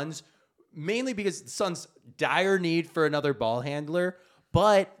the Suns, mainly because the Suns' dire need for another ball handler,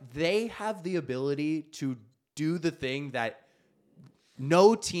 but they have the ability to do the thing that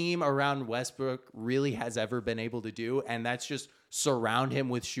no team around Westbrook really has ever been able to do, and that's just surround him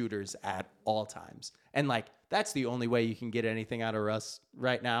with shooters at all times. And that's the only way you can get anything out of Russ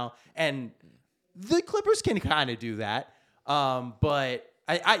right now. And the Clippers can kind of do that. But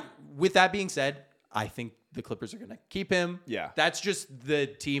I with that being said, I think the Clippers are going to keep him. Yeah. That's just the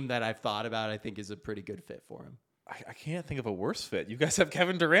team that I've thought about. I think is a pretty good fit for him. I can't think of a worse fit. You guys have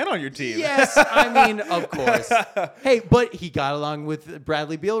Kevin Durant on your team. Yes, I mean, of course. Hey, but he got along with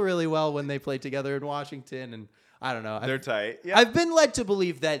Bradley Beal really well when they played together in Washington, and I don't know. They're tight. Yeah. I've been led to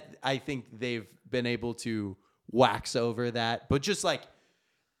believe that I think they've been able to wax over that, but just like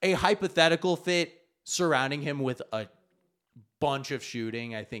a hypothetical fit surrounding him with a bunch of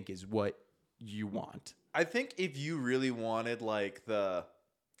shooting, I think is what you want. I think if you really wanted like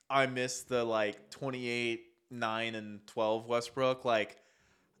I miss the like 28, 9, and 12 Westbrook, like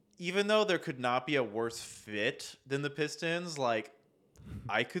even though there could not be a worse fit than the Pistons, like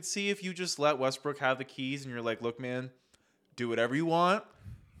I could see if you just let Westbrook have the keys and you're like, look, man, do whatever you want.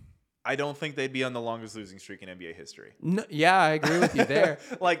 I don't think they'd be on the longest losing streak in NBA history. No, yeah, I agree with you there.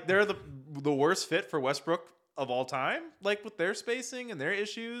 Like they're the worst fit for Westbrook of all time, like with their spacing and their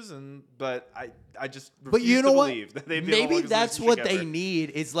issues, but I just refuse but you know to what? believe that they'd be Maybe the that's longest what losing streak they ever. need.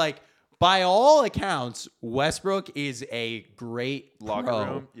 Is like by all accounts, Westbrook is a great Locker pro.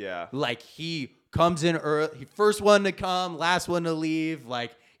 room, yeah. Like he comes in early, he first one to come, last one to leave.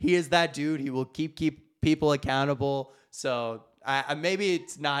 Like he is that dude. He will keep people accountable. So maybe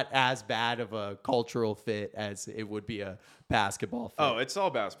it's not as bad of a cultural fit as it would be a basketball fit. Oh, it's all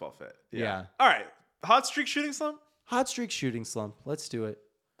basketball fit. Yeah. All right. Hot streak shooting slump? Hot streak shooting slump. Let's do it.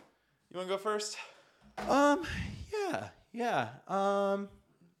 You want to go first? Yeah.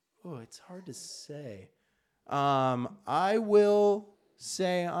 Oh, it's hard to say. I will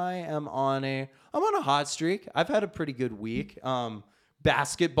say I'm on a hot streak. I've had a pretty good week.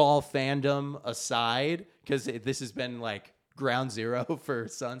 Basketball fandom aside, because this has been like ground zero for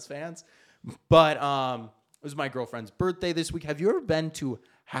Suns fans. But it was my girlfriend's birthday this week. Have you ever been to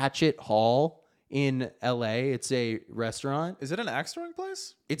Hatchet Hall in LA? It's a restaurant. Is it an axe throwing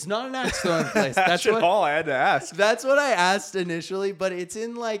place? It's not an axe throwing place. That's Shit what all I had to ask. That's what I asked initially, but it's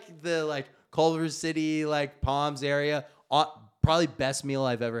in like the Culver City, like Palms area. Probably best meal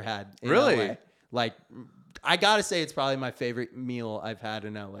I've ever had in Really? LA. Like I gotta say, it's probably my favorite meal I've had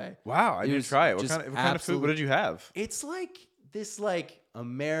in LA. Wow, I need to try it. What Just kind of food? What did you have? It's like this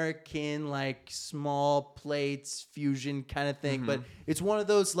American small plates fusion kind of thing, but it's one of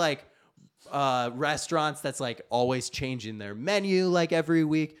those restaurants that's like always changing their menu like every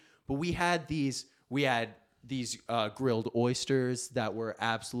week. But we had these grilled oysters that were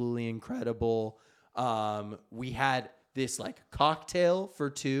absolutely incredible. We had this cocktail for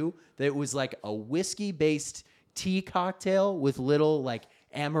two that was like a whiskey based tea cocktail with little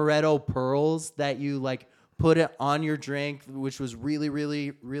amaretto pearls that you put it on your drink, which was really,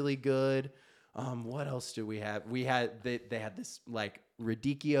 really, really good. What else do we have? They had this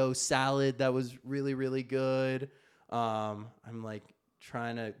radicchio salad that was really, really good. I'm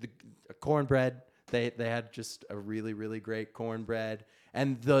trying to cornbread. They had just a really, really great cornbread.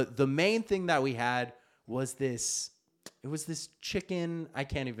 And the main thing that we had was this. It was this chicken. I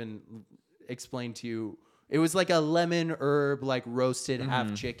can't even explain to you. It was like a lemon herb, roasted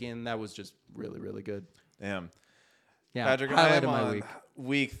half chicken. That was just really, really good. Damn. Yeah, Patrick, I highlight am of my on week.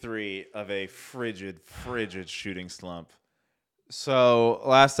 week 3 of a frigid shooting slump. So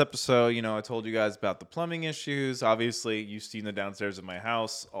last episode, I told you guys about the plumbing issues. Obviously, you've seen the downstairs of my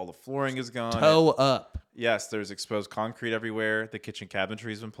house. All the flooring is gone. Toe up. Yes, there's exposed concrete everywhere. The kitchen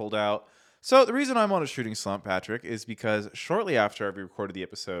cabinetry's been pulled out. So the reason I'm on a shooting slump, Patrick, is because shortly after we recorded the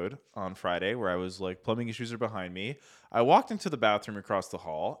episode on Friday, where I was plumbing issues are behind me, I walked into the bathroom across the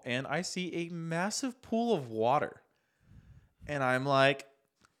hall, and I see a massive pool of water. And I'm like,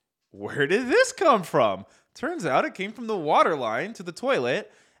 where did this come from? Turns out it came from the water line to the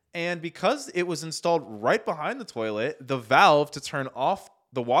toilet. And because it was installed right behind the toilet, the valve to turn off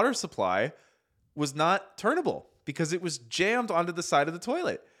the water supply was not turnable because it was jammed onto the side of the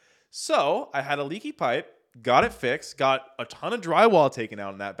toilet. So I had a leaky pipe, got it fixed, got a ton of drywall taken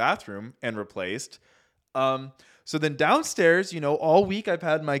out in that bathroom and replaced. So then downstairs, all week I've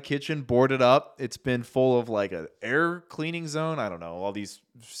had my kitchen boarded up. It's been full of an air cleaning zone. I don't know, all these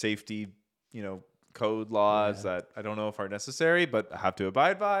safety, code laws that I don't know if are necessary, but I have to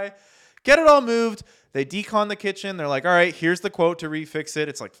abide by. Get it all moved. They decon the kitchen. They're like, all right, here's the quote to refix it.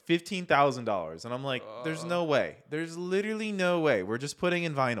 It's like $15,000. And I'm like, there's no way. There's literally no way. We're just putting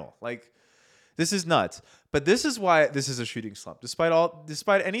in vinyl. This is nuts. But this is why this is a shooting slump.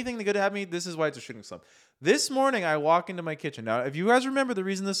 Despite anything that could happen, this is why it's a shooting slump. This morning, I walk into my kitchen. Now, if you guys remember the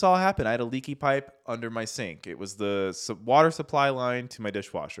reason this all happened, I had a leaky pipe under my sink. It was the water supply line to my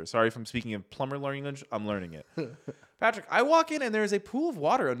dishwasher. Sorry if I'm speaking in plumber language. I'm learning it. Patrick, I walk in and there's a pool of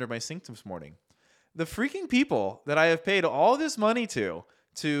water under my sink this morning. The freaking people that I have paid all this money to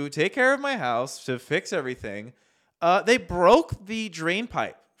take care of my house, to fix everything, they broke the drain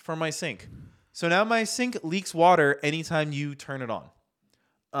pipe from my sink. So now my sink leaks water anytime you turn it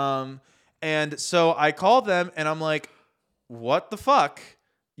on. And so I called them and I'm like, what the fuck?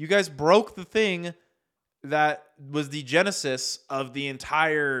 You guys broke the thing that was the genesis of the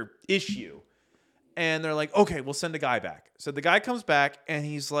entire issue. And they're like, okay, we'll send a guy back. So the guy comes back and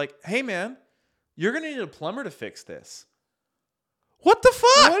he's like, hey man, you're going to need a plumber to fix this. What the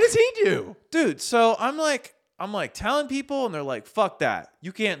fuck? What does he do? Dude, so I'm like telling people and they're like, fuck that.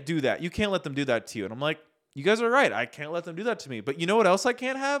 You can't do that. You can't let them do that to you. And I'm like, you guys are right. I can't let them do that to me. But you know what else I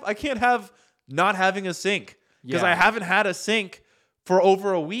can't have? I can't have not having a sink. Because I haven't had a sink for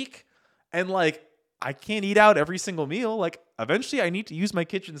over a week. And like, I can't eat out every single meal. Like, eventually I need to use my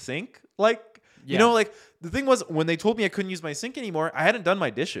kitchen sink. Like, you know, like the thing was when they told me I couldn't use my sink anymore, I hadn't done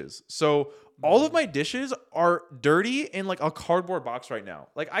my dishes. So all of my dishes are dirty in like a cardboard box right now.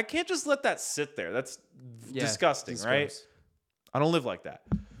 Like, I can't just let that sit there. That's disgusting, right? I don't live like that.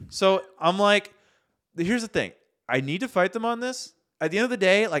 So I'm like, here's the thing. I need to fight them on this. At the end of the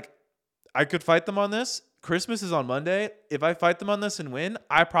day, like, I could fight them on this. Christmas is on Monday. If I fight them on this and win,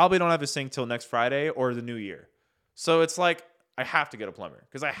 I probably don't have a sink till next Friday or the new year. So it's like, I have to get a plumber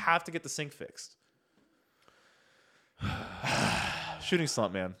because I have to get the sink fixed. Shooting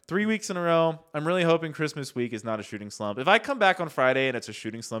slump, man. 3 weeks in a row. I'm really hoping Christmas week is not a shooting slump. If I come back on Friday and it's a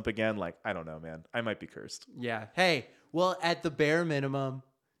shooting slump again, like, I don't know, man. I might be cursed. Yeah. Hey, well, at the bare minimum,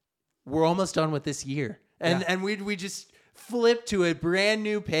 we're almost done with this year. And we just flip to a brand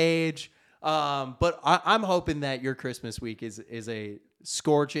new page. But I'm hoping that your Christmas week is a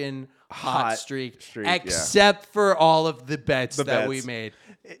scorching hot streak except for all of the bets that we made.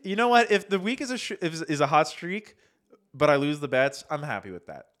 You know what? If the week is a hot streak, but I lose the bets, I'm happy with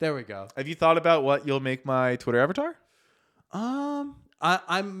that. There we go. Have you thought about what you'll make my Twitter avatar?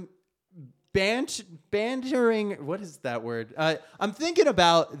 I'm bantering. What is that word? I'm thinking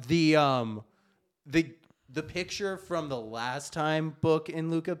about the picture from the last time Book and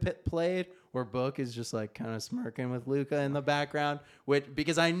Luca played, where Book is just like kind of smirking with Luca in the background,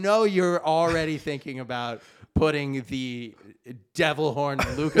 because I know you're already thinking about putting the devil horn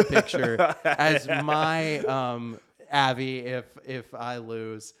Luca picture as my Avi if I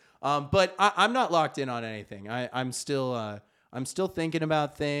lose. But I'm not locked in on anything. I'm still thinking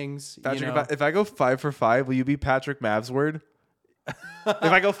about things. Patrick, if I go 5 for 5, will you be Patrick Mavsword? If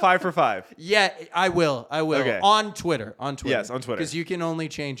I go 5 for 5. Yeah, I will. Okay. On Twitter. Yes, on Twitter. Because you can only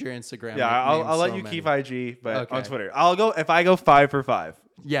change your Instagram. Yeah, I'll let you keep IG, but on Twitter. I'll go if I go 5 for 5.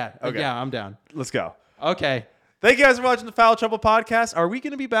 Yeah. Okay. Yeah, I'm down. Let's go. Okay. Thank you guys for watching the Foul Trouble podcast. Are we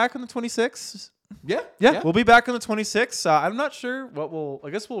going to be back on the 26th? Yeah. We'll be back on the 26th. I'm not sure what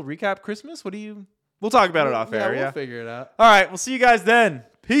I guess we'll recap Christmas. We'll talk about it off air. We'll figure it out. All right. We'll see you guys then.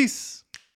 Peace.